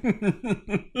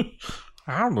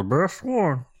 I'm the best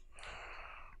one.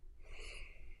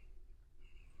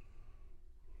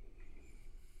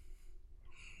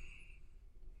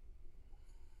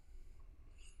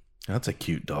 That's a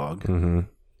cute dog.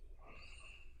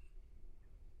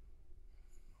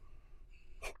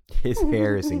 His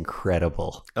hair is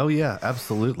incredible. Oh, yeah,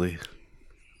 absolutely.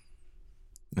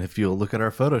 If you'll look at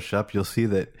our Photoshop, you'll see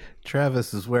that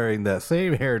Travis is wearing that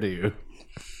same hairdo.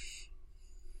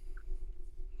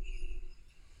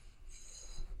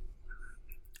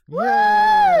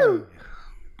 Yay!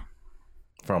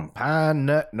 From Pine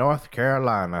Nut, North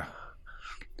Carolina.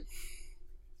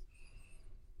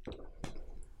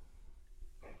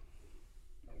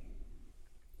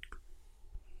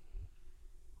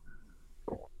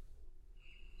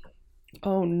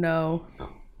 Oh no.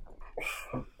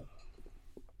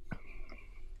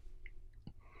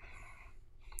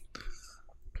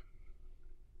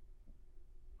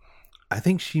 I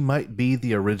think she might be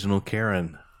the original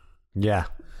Karen. Yeah,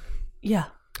 Yeah.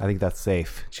 I think that's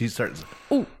safe. She starts.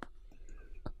 Oh,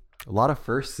 A lot of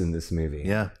firsts in this movie.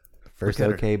 Yeah. First, Look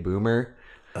at her. okay, boomer.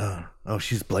 Oh,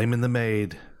 she's blaming the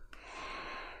maid.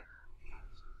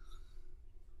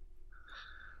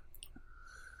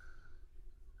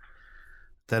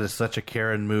 That is such a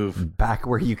Karen move. Back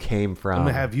where you came from. I'm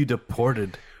gonna have you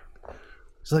deported.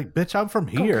 She's like, bitch, I'm from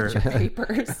go here. get your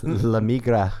papers. La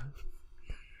Migra.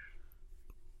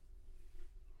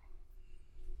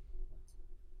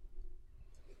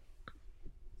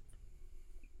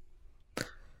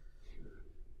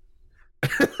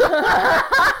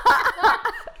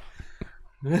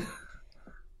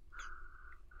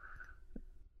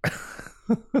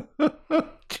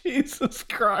 Jesus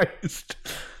Christ.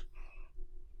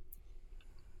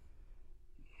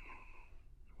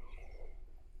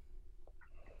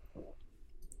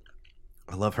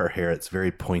 I love her hair. It's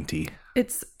very pointy.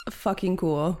 It's fucking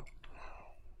cool.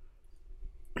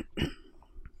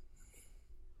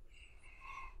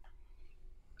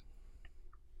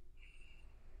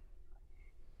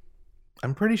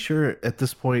 I'm pretty sure at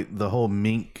this point the whole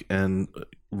mink and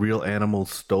real animal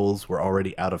stoles were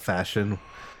already out of fashion.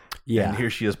 Yeah. And here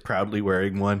she is proudly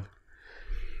wearing one.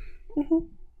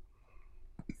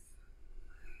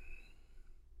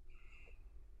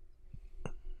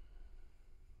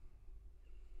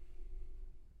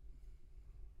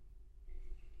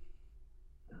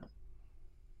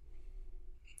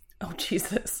 Oh,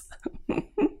 Jesus.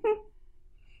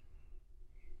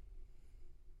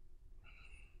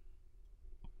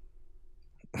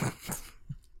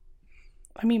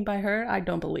 I mean, by her, I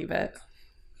don't believe it.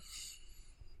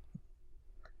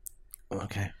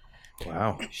 Okay.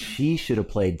 Wow. She should have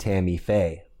played Tammy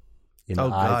Faye. In Oh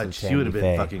the Eyes God, of she Tammy would have been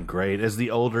Faye. fucking great as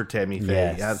the older Tammy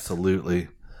Faye. Yes. Absolutely.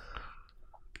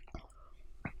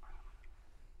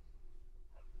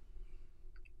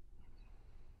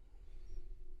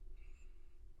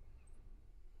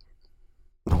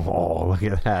 Oh, look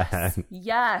at that.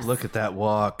 Yes. Look at that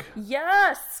walk.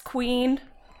 Yes, queen.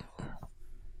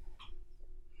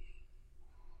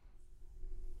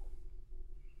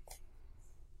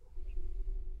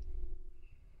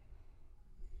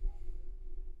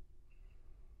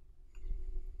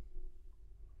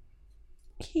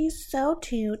 He's so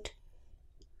cute.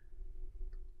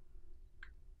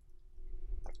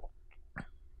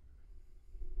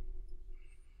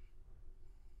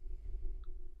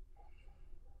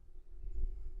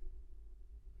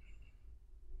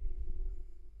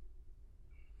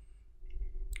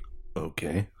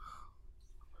 Okay.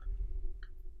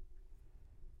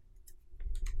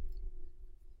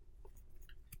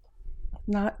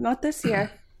 Not this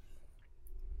year.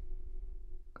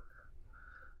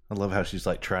 I love how she's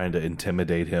like trying to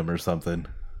intimidate him or something.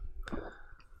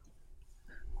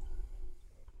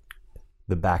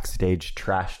 The backstage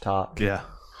trash talk. Yeah.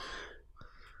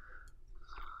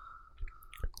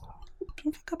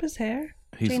 Don't fuck up his hair.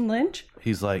 He's- Jane Lynch.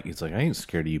 He's like, I ain't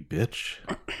scared of you, bitch.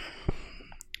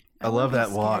 I love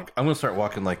that walk. I'm gonna start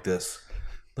walking like this.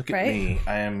 Look at Right? me.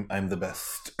 I'm the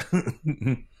best.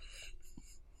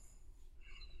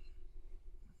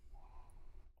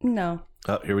 No.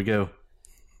 Oh, here we go.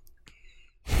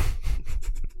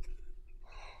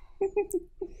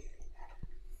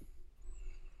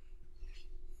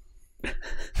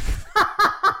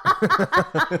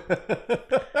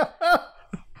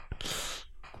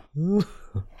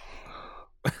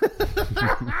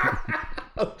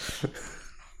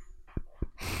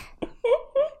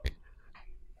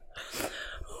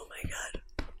 Oh my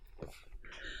God.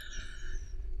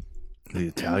 The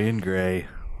Italian gray.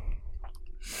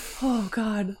 Oh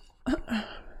God.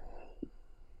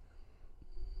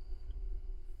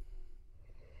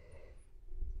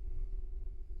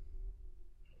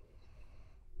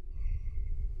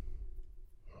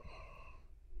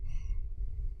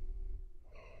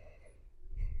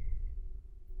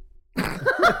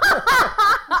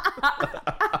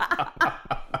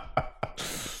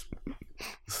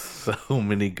 So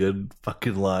many good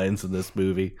fucking lines in this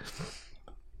movie.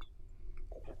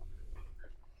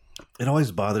 It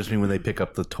always bothers me when they pick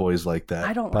up the toys like that.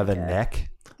 I don't By like the it. neck.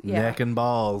 Yeah. Neck and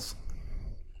balls.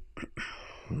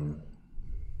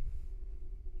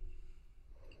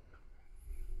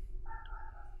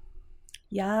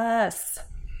 Yes.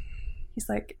 He's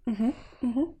like,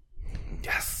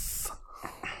 Yes.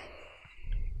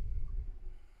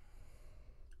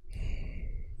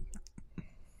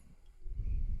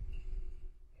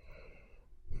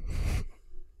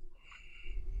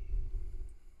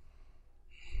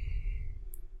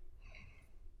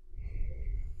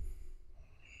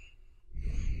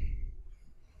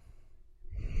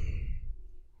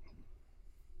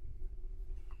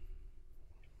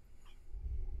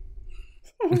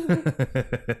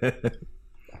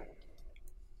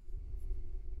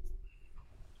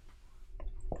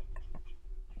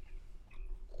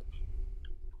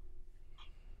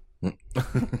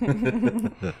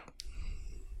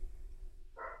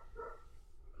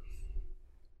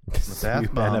 Bath Soup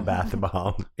and bomb. a bath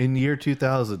bomb. In year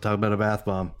 2000, talking about a bath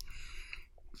bomb.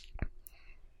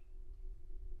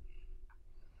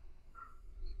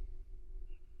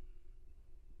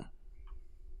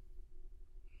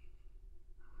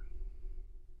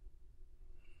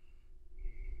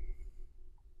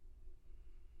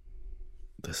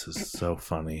 This is so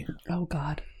funny. Oh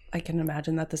God, I can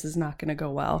imagine that this is not going to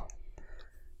go well.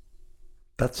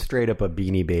 That's straight up a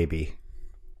Beanie Baby.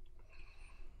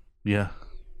 Yeah.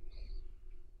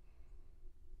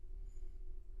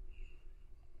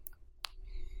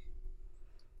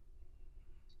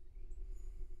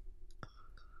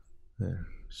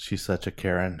 She's such a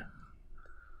Karen.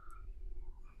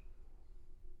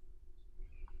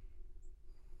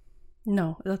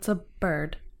 No, that's a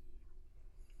bird.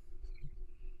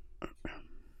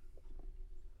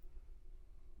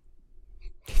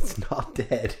 It's not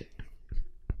dead.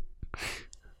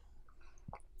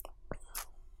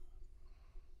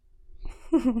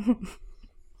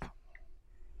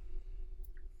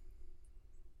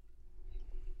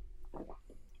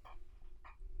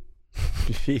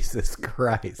 Jesus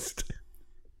Christ.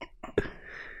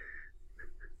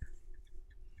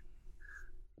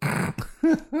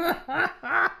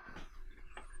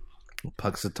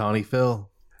 Puxatawny Phil.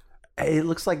 It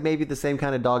looks like maybe the same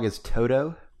kind of dog as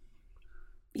Toto.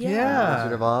 Yeah.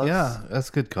 Wizard of Oz. Yeah, that's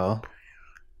a good call.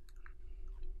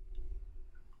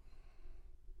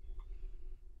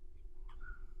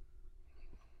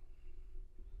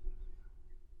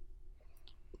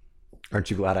 Aren't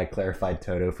you glad I clarified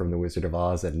Toto from the Wizard of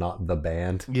Oz and not the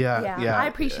band? Yeah, Yeah, I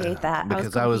appreciate that.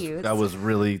 Because I was confused. I was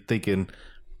really thinking,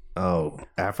 oh,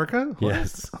 Africa? What?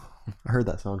 Yes. I heard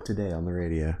that song today on the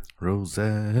radio.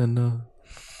 Rosanna.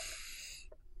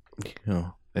 You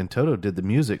know, and Toto did the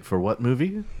music for what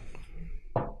movie?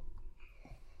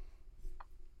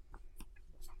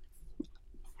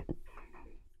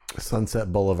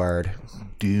 Sunset Boulevard.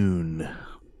 Dune.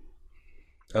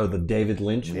 Oh, the David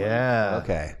Lynch one? Yeah.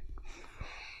 Okay.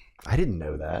 I didn't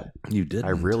know that. You did. I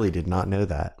really did not know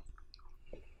that.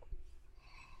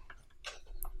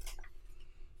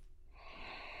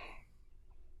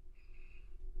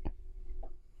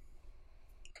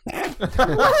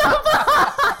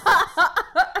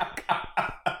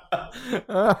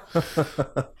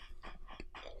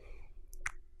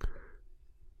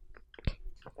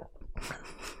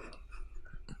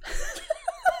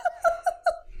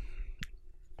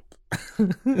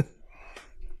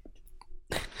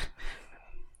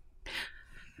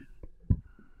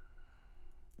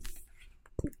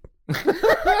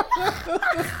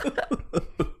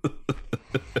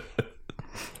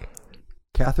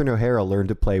 Catherine O'Hara learned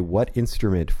to play what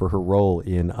instrument for her role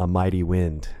in A Mighty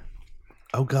Wind?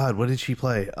 Oh God, what did she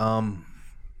play?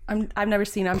 I've never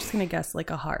seen it. I'm just going to guess like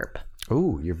a harp.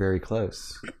 Oh, you're very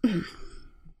close.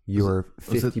 You're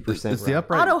 50% It's the right.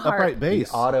 upright, Auto harp. upright bass.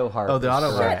 The auto harp. Oh, the is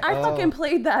auto correct. harp. I fucking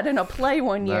played that in a play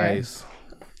one year. Nice.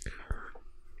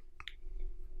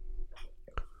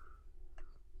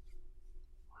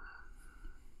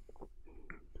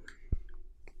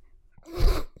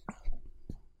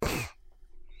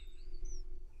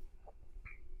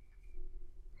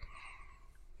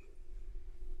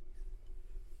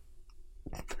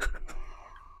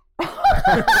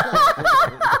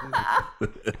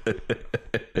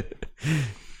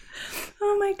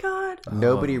 Oh my God.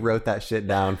 Nobody wrote that shit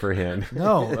down for him.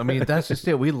 No, I mean that's just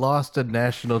it. We lost a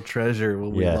national treasure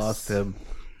when we Yes. lost him.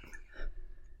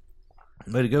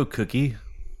 Way to go, Cookie.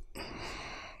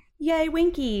 Yay,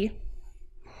 Winky.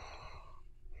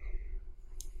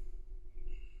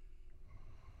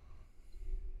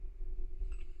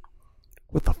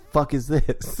 What the fuck is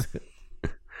this?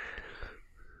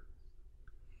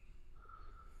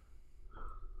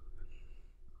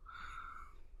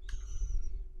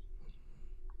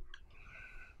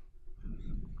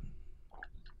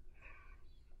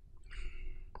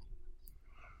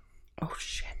 Oh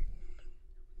shit.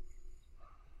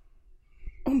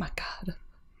 Oh my God.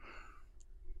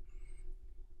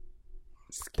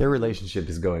 Their relationship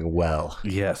is going well.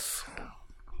 Yes.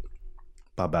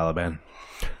 Bob Balaban.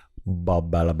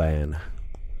 Bob Balaban.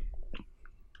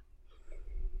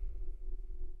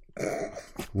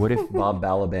 What if Bob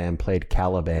Balaban played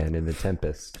Caliban in The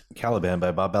Tempest? Caliban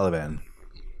by Bob Balaban.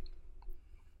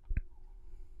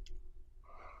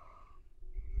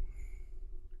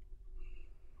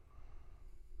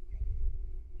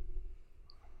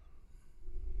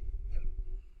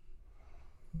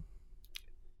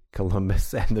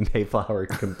 Columbus and the Mayflower are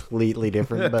completely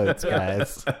different boats,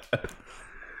 guys.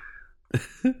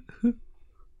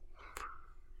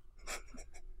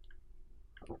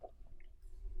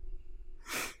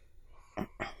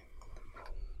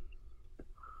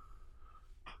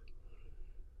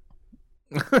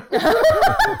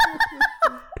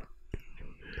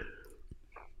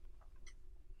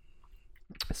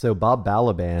 So Bob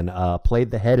Balaban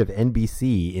played the head of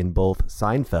NBC in both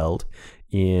Seinfeld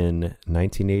in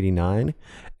 1989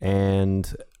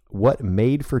 and what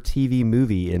made-for-TV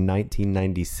movie in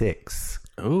 1996?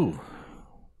 Ooh.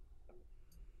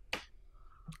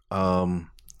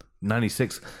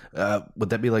 96. Would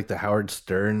that be like the Howard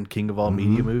Stern King of All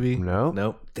Media movie? No.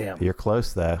 Nope. Damn. You're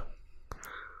close, though.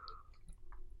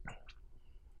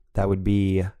 That would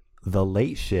be The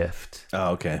Late Shift.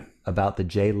 Oh, okay. About the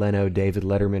Jay Leno, David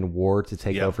Letterman war to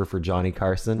take over for Johnny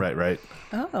Carson. Right.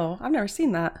 Oh, I've never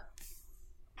seen that.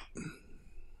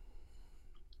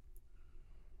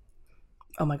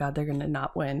 Oh my God, they're going to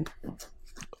not win.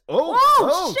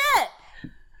 Oh,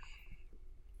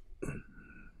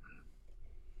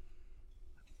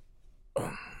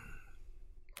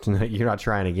 Shit! You're not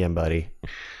trying again, buddy.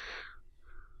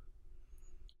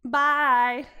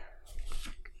 Bye.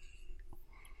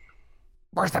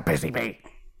 Where's the busy bee?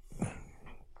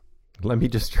 Let me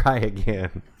just try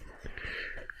again.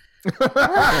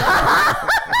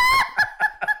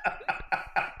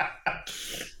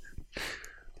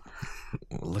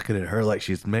 Looking at her like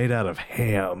she's made out of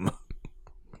ham.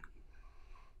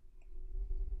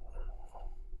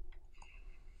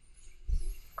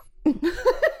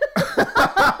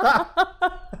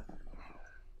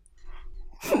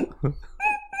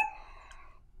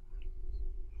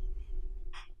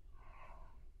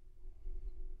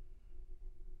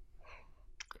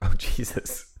 Oh,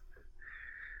 Jesus.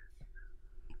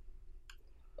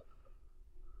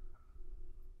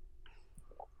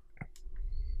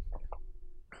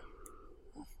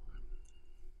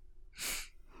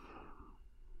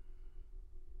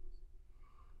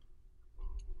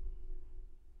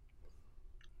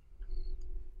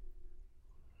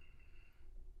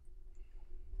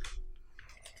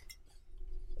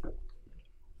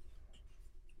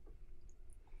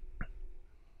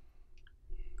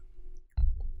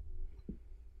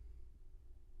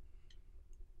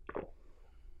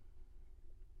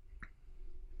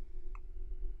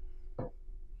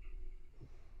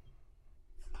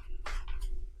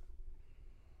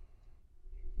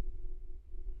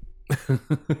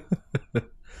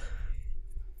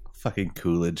 Fucking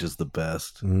Coolidge is the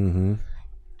best. Mm-hmm.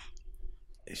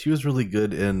 She was really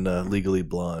good in Legally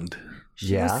Blonde.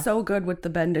 She was so good with the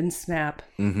bend and snap.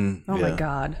 Mm-hmm. Oh my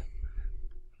God.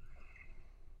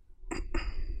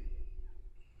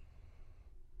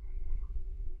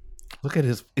 Look at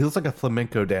his... He looks like a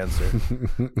flamenco dancer.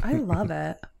 I love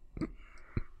it.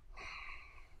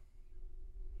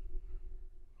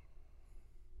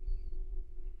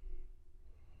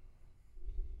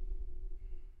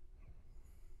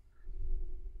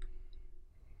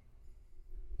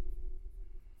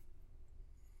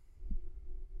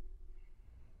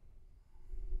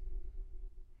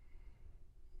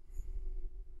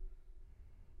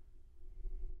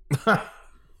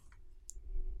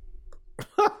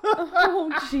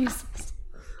 Oh, Jesus.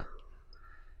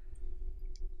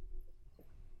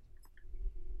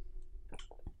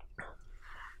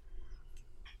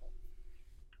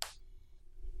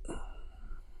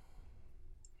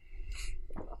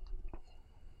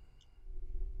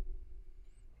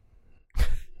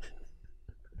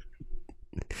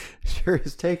 Sure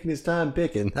is taking his time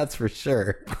picking, that's for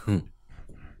sure.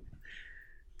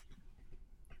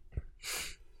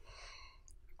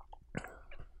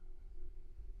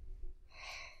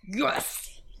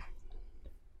 Yes.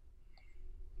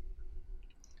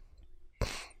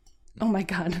 Oh my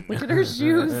God. Look at her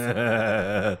shoes.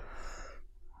 Oh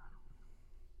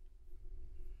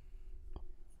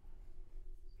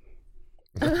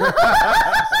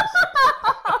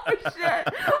my God.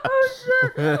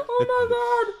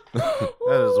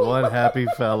 That is one happy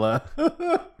fella.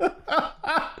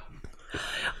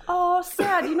 Oh,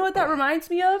 sad. You know what that reminds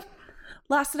me of?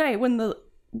 Last night when the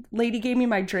lady gave me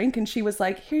my drink and she was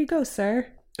like, "Here you go, sir."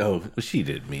 Oh, she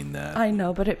did mean that. I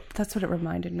know, but that's what it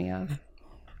reminded me of.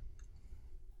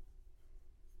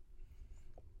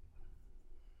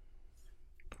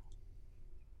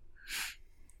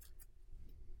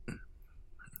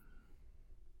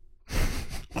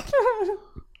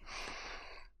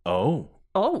 Oh.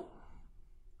 Oh.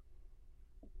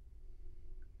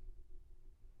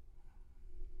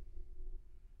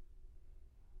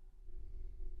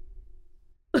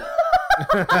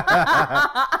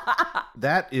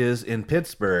 That is in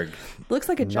Pittsburgh, Looks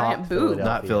like a giant boob. Philadelphia.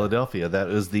 not Philadelphia. That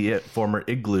is the former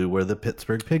igloo where the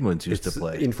Pittsburgh Penguins used to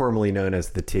play. Informally known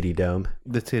as the Titty Dome.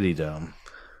 The Titty Dome.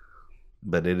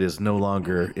 But it is no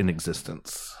longer in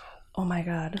existence. Oh my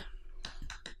god.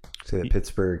 So that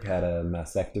Pittsburgh had a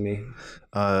mastectomy.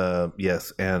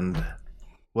 Yes, and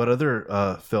what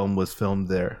other film was filmed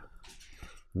there?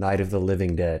 Night of the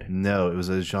Living Dead. No, it was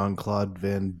a Jean-Claude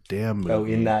Van Damme movie. Oh,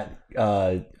 in that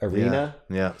arena?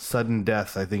 Yeah, Sudden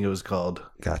Death, I think it was called.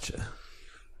 Gotcha.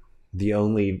 The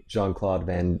only Jean-Claude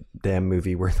Van Damme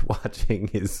movie worth watching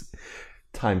is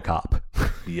Time Cop.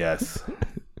 Yes.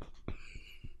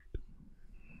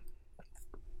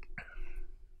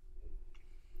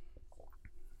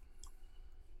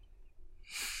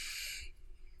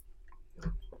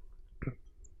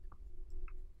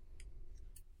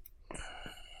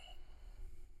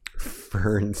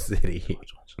 Fern City.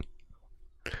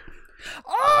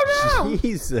 Oh no!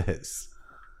 Jesus.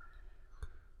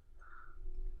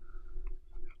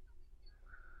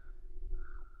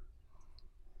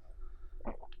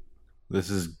 This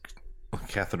is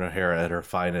Catherine O'Hara at her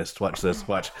finest. Watch this.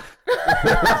 Watch.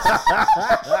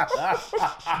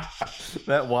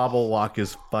 That wobble walk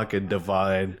is fucking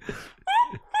divine.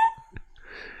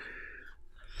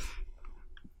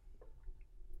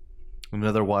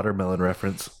 Another watermelon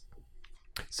reference.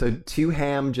 So 2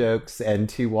 ham jokes and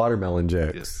 2 watermelon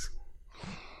jokes. Yes.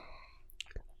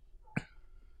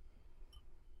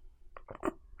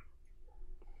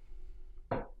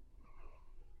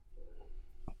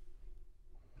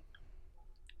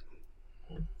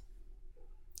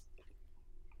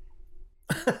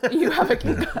 You have a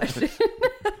concussion.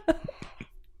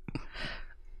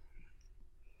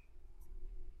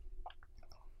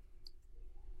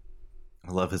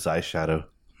 I love his eyeshadow.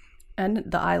 And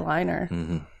the eyeliner.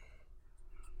 Mm-hmm.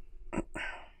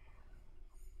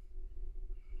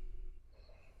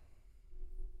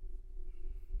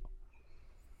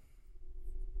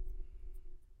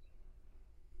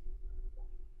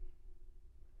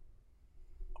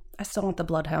 I still want the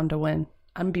Bloodhound to win.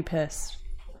 I'm gonna be pissed.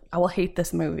 I will hate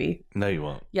this movie. No, you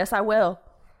won't. Yes, I will.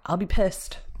 I'll be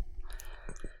pissed.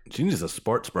 She needs a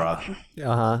sports bra.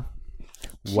 Uh-huh.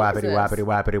 Wappity, Jesus. wappity,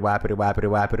 wappity, wappity, wappity,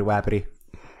 wappity, wappity.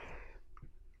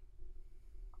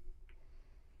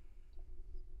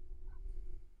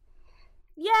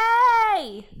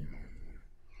 Yay!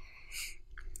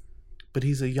 But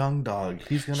he's a young dog.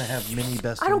 He's gonna have many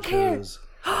best I don't care. shows.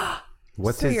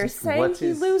 What's So you're saying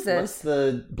he loses? What's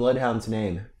the bloodhound's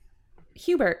name?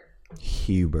 Hubert.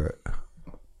 Hubert.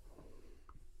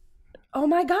 Oh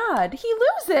my god, he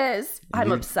loses.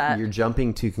 I'm upset. You're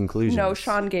jumping to conclusions. No,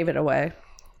 Sean gave it away.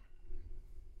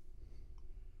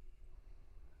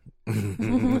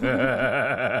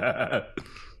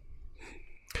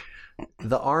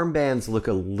 The armbands look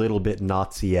a little bit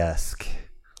Nazi-esque.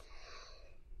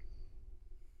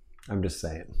 I'm just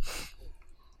saying.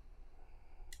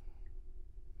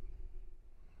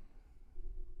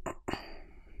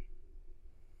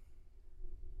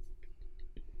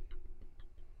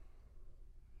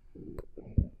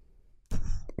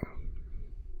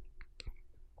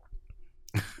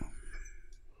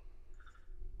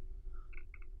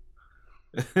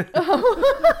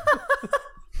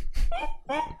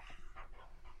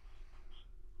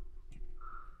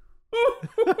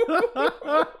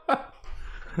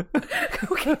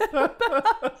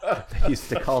 They used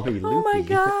to call me Loopy. Oh my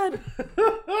god.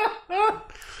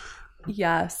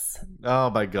 Yes. Oh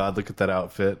my god, look at that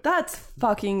outfit. That's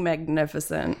fucking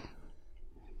magnificent.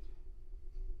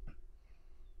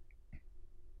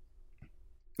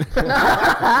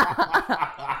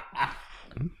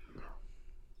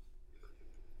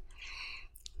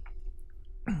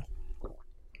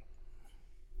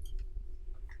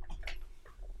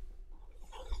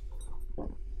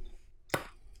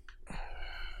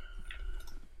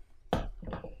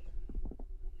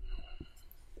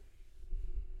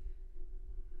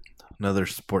 Another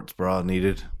sports bra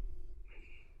needed.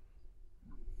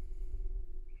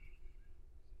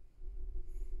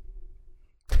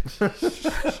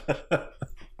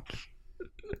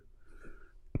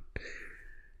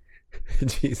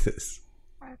 Jesus.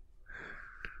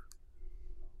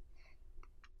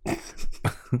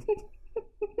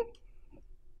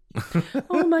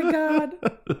 Oh my god.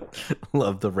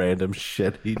 Love the random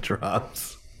shit he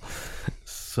drops.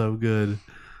 So good.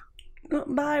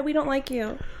 Bye, we don't like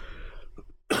you.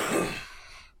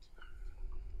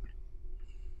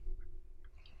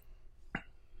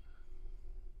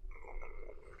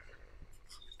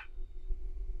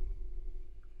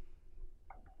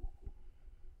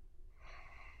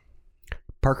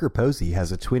 Parker Posey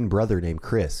has a twin brother named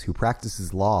Chris who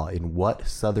practices law in what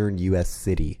southern U.S.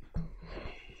 city?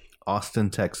 Austin,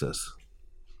 Texas.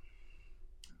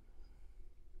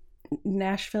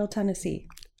 Nashville, Tennessee.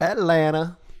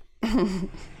 Atlanta.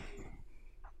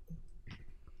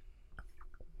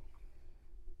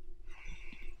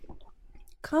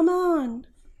 Come on.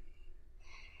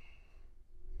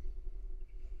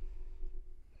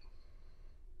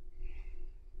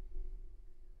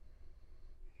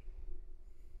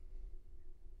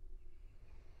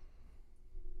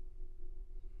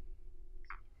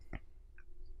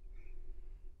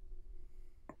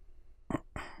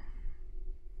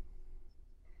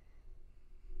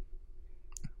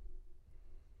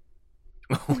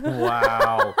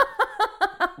 Wow.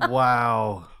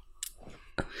 Wow.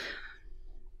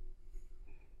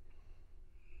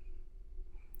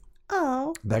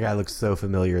 Oh. That guy looks so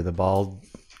familiar. The bald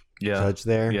Yeah. judge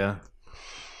there. Yeah.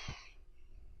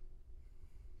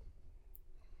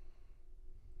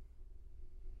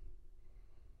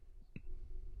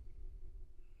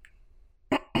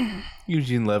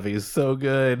 Eugene Levy is so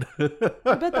good.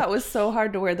 I bet that was so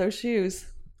hard to wear those shoes.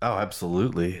 Oh,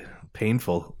 absolutely.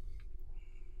 Painful.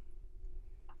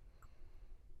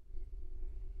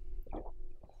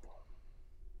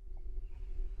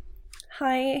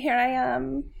 Hi, here I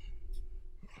am.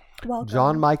 Welcome.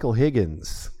 John Michael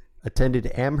Higgins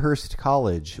attended Amherst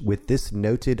College with this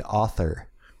noted author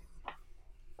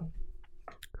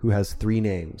who has 3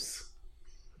 names.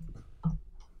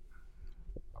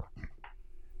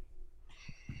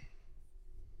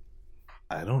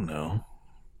 I don't know.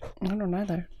 I don't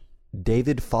either.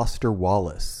 David Foster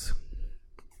Wallace.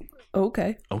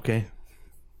 Okay. Okay.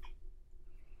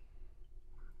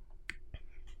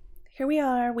 Here we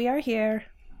are. We are here.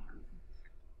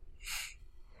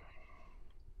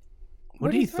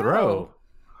 What did he throw?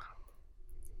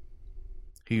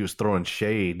 He was throwing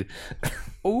shade.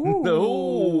 Ooh.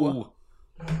 No.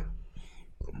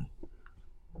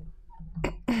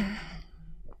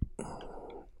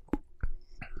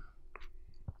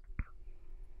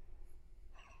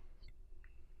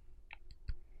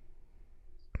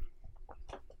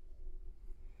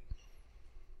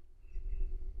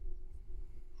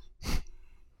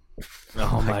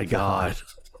 Oh my God.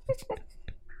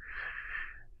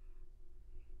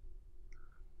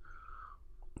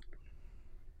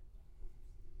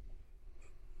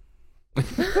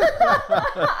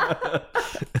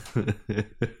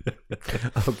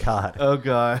 Oh, God. Oh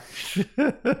gosh.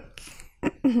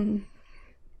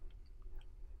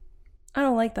 I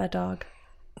don't like that dog.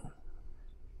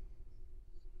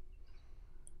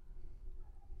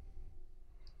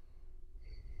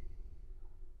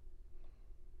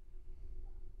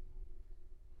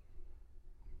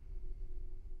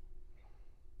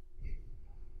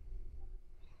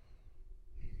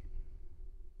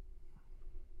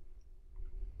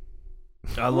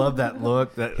 I love that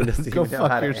look. That He doesn't go even know how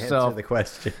fuck to yourself. answer the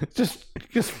question.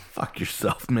 Just fuck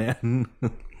yourself, man.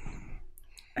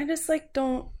 I just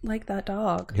don't like that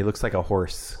dog. He looks like a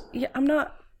horse. Yeah, I'm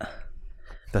not.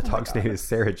 That dog's name is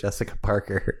Sarah Jessica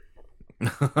Parker.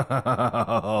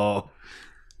 Oh.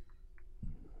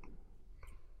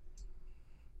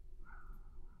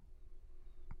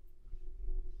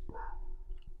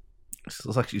 This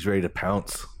looks like she's ready to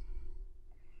pounce.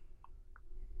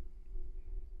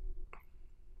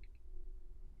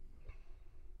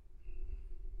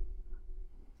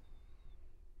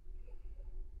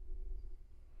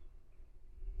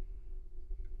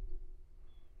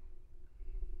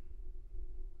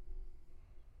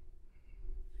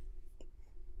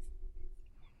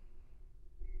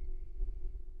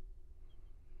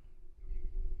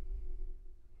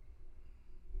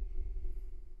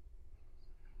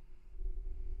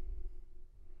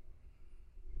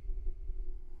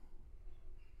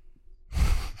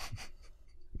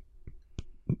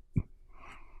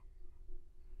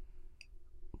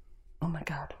 Oh my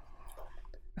God.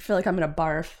 I feel like I'm gonna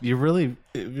barf. You're really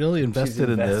invested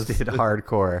in this.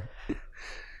 Hardcore.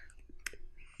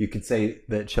 You could say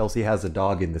that Chelsea has a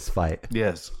dog in this fight.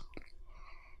 Yes.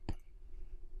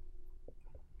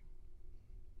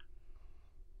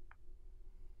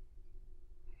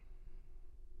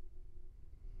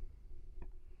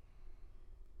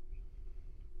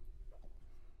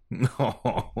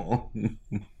 No.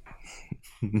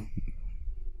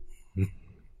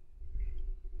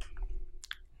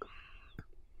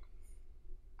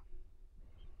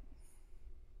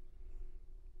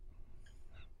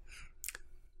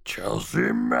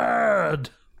 Chelsea mad.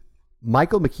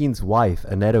 Michael McKean's wife,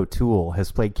 Annette O'Toole,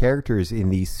 has played characters in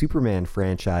the Superman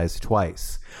franchise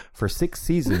twice. For 6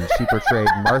 seasons, she portrayed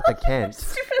Martha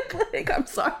Kent Like, I'm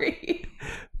sorry.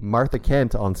 Martha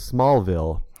Kent on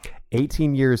Smallville.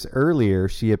 18 years earlier,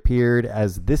 she appeared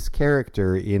as this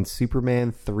character in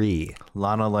Superman 3.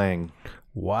 Lana Lang.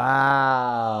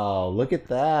 Wow, look at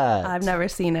that. I've never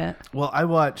seen it. Well, I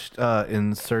watched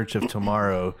In Search of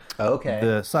Tomorrow, Okay.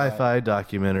 the sci-fi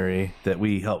documentary that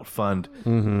we helped fund,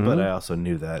 but I also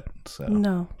knew that. So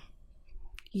No.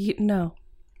 No.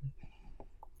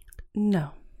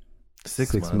 No.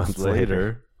 six Six months months later.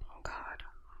 later. Oh, God.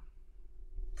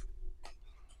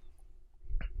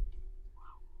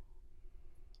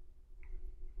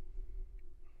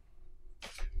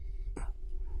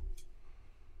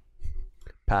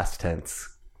 Past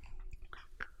tense.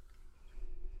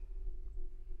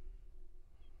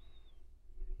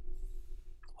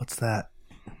 What's that?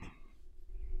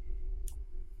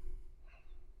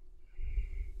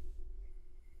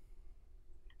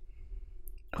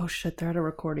 Oh, shit. They're at a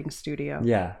recording studio.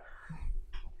 Yeah.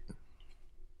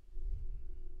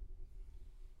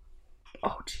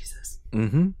 Oh, Jesus.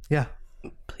 Mm-hmm. Yeah.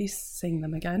 Please sing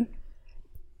them again.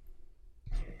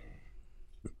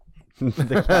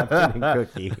 The Captain and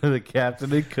Cookie. The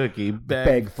Captain and Cookie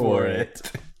Beg for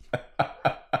it.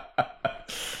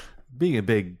 Being a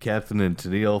big Captain and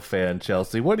Tennille fan,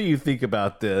 Chelsea, what do you think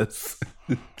about this?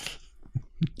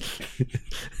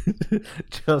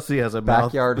 Chelsea has a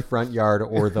Backyard, front yard,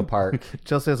 or the park.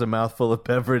 Chelsea has a mouthful of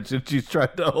beverage and she's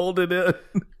trying to hold it in.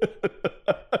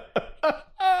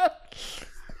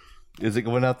 Is it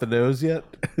going out the nose yet?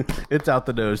 It's out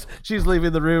the nose. She's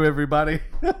leaving the room, everybody.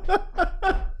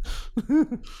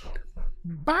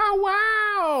 Bow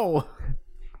wow!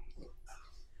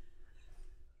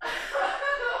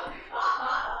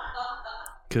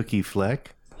 Cookie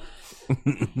Fleck.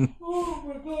 Oh,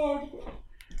 my God.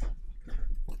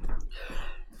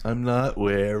 I'm not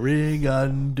wearing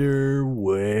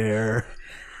underwear.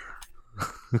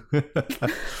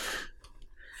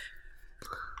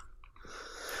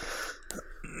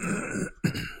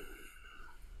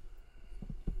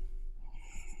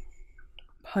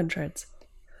 Hundreds.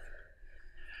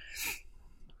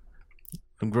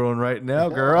 I'm growing right now,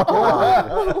 girl.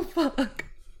 Oh, fuck.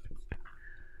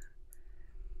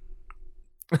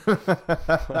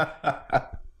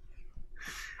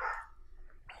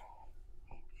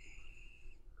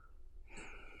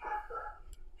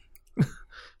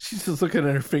 She's just looking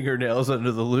at her fingernails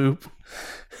under the loop.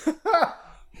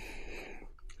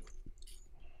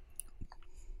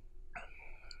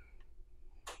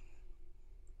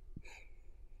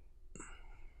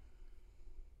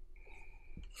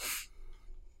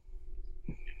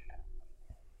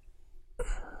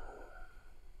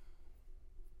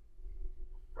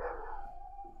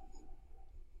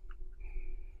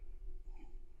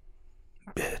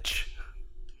 Bitch.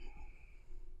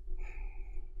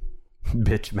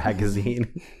 Bitch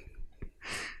magazine.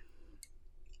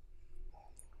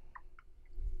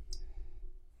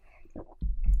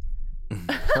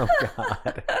 Oh,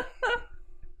 God.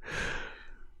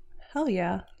 Hell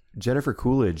yeah. Jennifer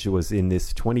Coolidge was in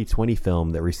this 2020 film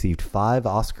that received 5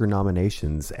 Oscar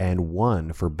nominations and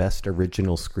 1 for Best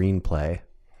Original Screenplay.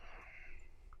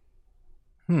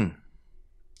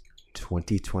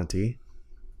 2020.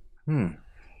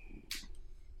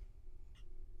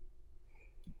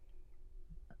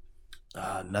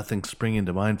 Nothing springing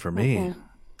to mind for me.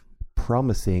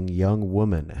 Promising Young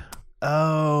Woman.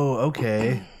 Oh,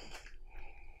 okay.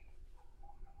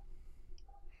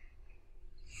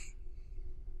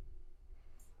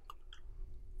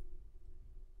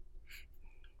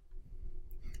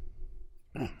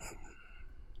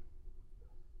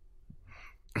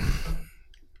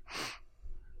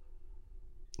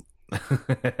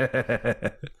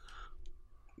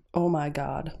 Oh, my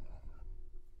God.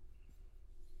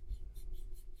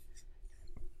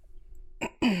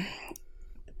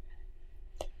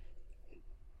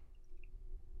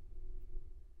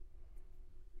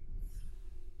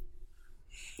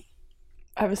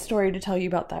 I have a story to tell you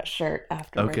about that shirt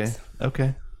afterwards.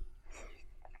 Okay.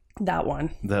 That one.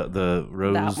 The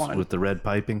rose That one. with the red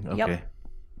piping? Okay. Yep.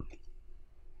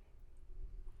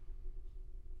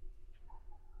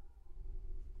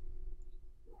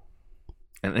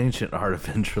 An ancient art of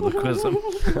ventriloquism.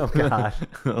 Oh, God.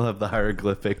 I love the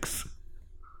hieroglyphics.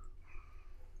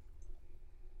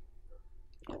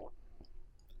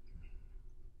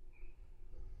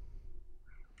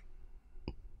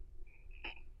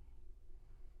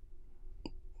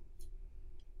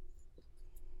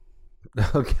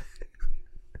 Okay.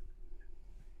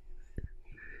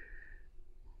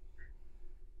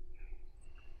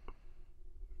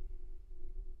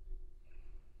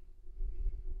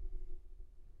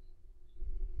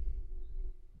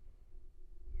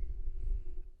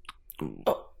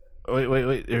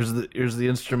 Wait. Here's the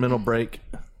instrumental break.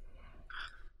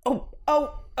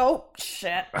 Oh,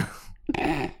 shit.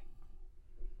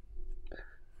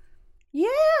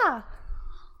 Yeah.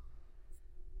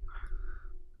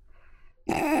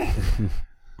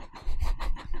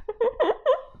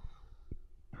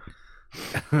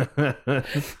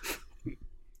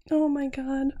 Oh my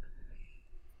god.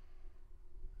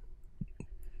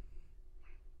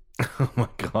 Oh my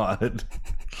god.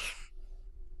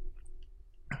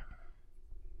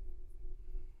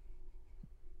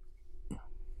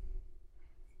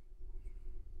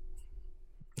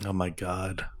 Oh my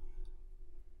god.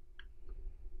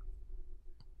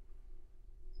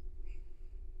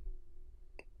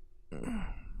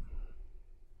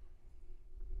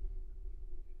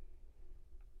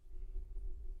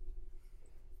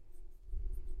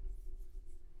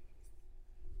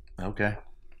 Okay.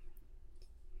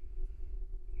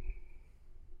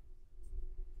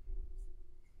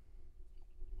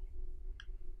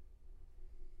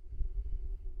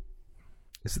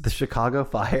 Is it the Chicago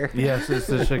Fire? Yes, it's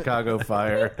the Chicago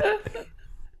Fire.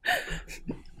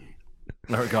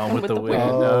 Or Gone with the Wind.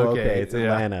 Oh, okay. It's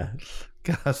Atlanta.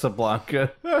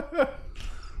 Casablanca.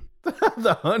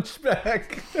 The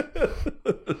Hunchback.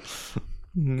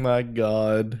 My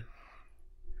God.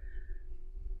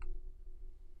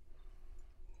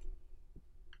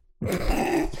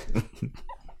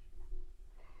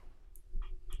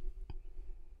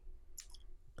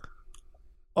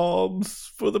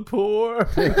 Alms for the poor.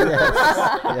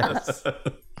 Yes.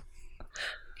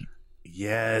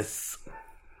 Yes.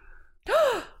 They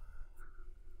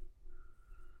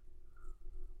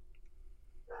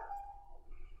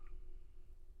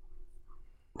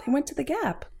went to the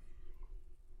Gap.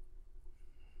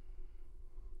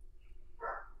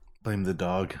 Blame the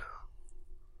dog.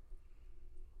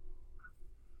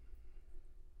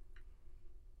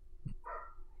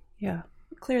 Yeah,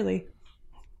 clearly.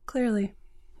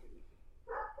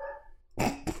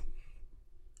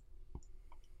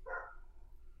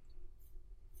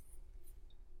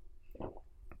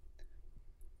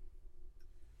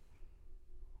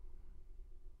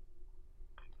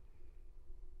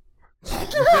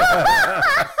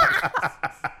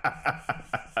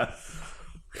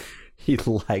 He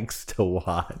likes to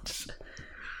watch.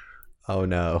 Oh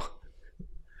no.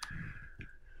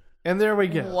 And there we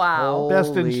go. Wow.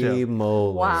 Best in Holy show.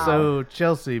 moly. Wow. So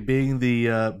Chelsea, being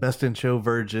the best in show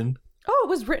virgin. Oh, it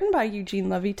was written by Eugene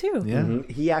Levy too. Yeah.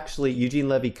 Eugene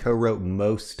Levy co-wrote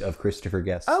most of Christopher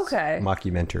Guest's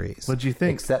mockumentaries. What'd you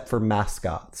think? Except for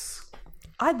Mascots.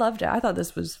 I loved it. I thought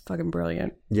this was fucking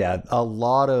brilliant. Yeah, a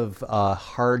lot of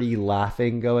hearty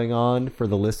laughing going on for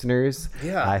the listeners.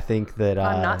 Yeah. I think that...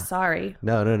 I'm not sorry.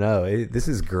 No. This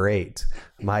is great.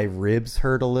 My ribs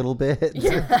hurt a little bit.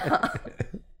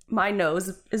 My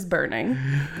nose is burning.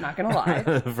 Not gonna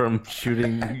lie. From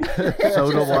shooting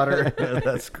soda water.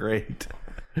 That's great.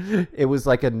 It was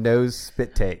like a nose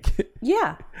spit take.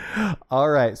 Yeah. All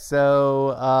right,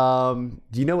 so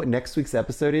do you know what next week's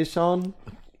episode is, Sean?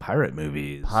 Pirate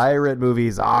movies. Pirate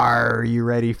movies. Are you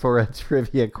ready for a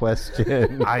trivia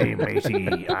question? I'm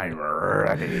matey. I'm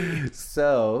ready.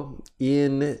 So,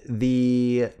 in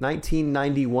the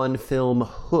 1991 film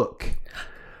Hook,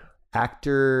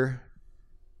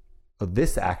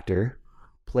 this actor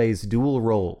plays dual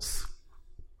roles.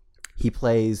 He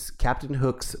plays Captain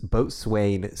Hook's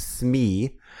boatswain,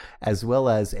 Smee, as well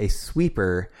as a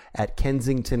sweeper at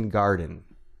Kensington Garden.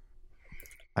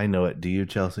 I know it. Do you,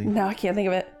 Chelsea? No, I can't think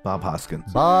of it. Bob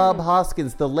Hoskins. Bob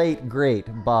Hoskins, the late, great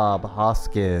Bob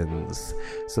Hoskins.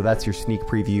 So that's your sneak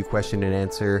preview question and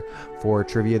answer for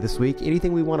trivia this week.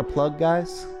 Anything we want to plug,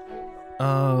 guys?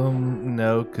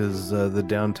 No, because the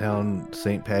downtown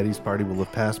St. Patty's party will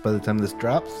have passed by the time this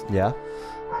drops. Yeah.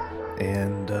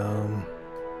 And,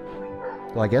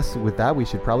 Well, I guess with that, we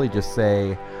should probably just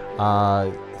say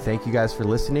thank you guys for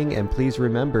listening. And please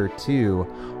remember to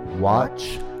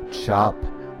watch, chop,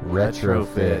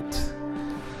 retrofit.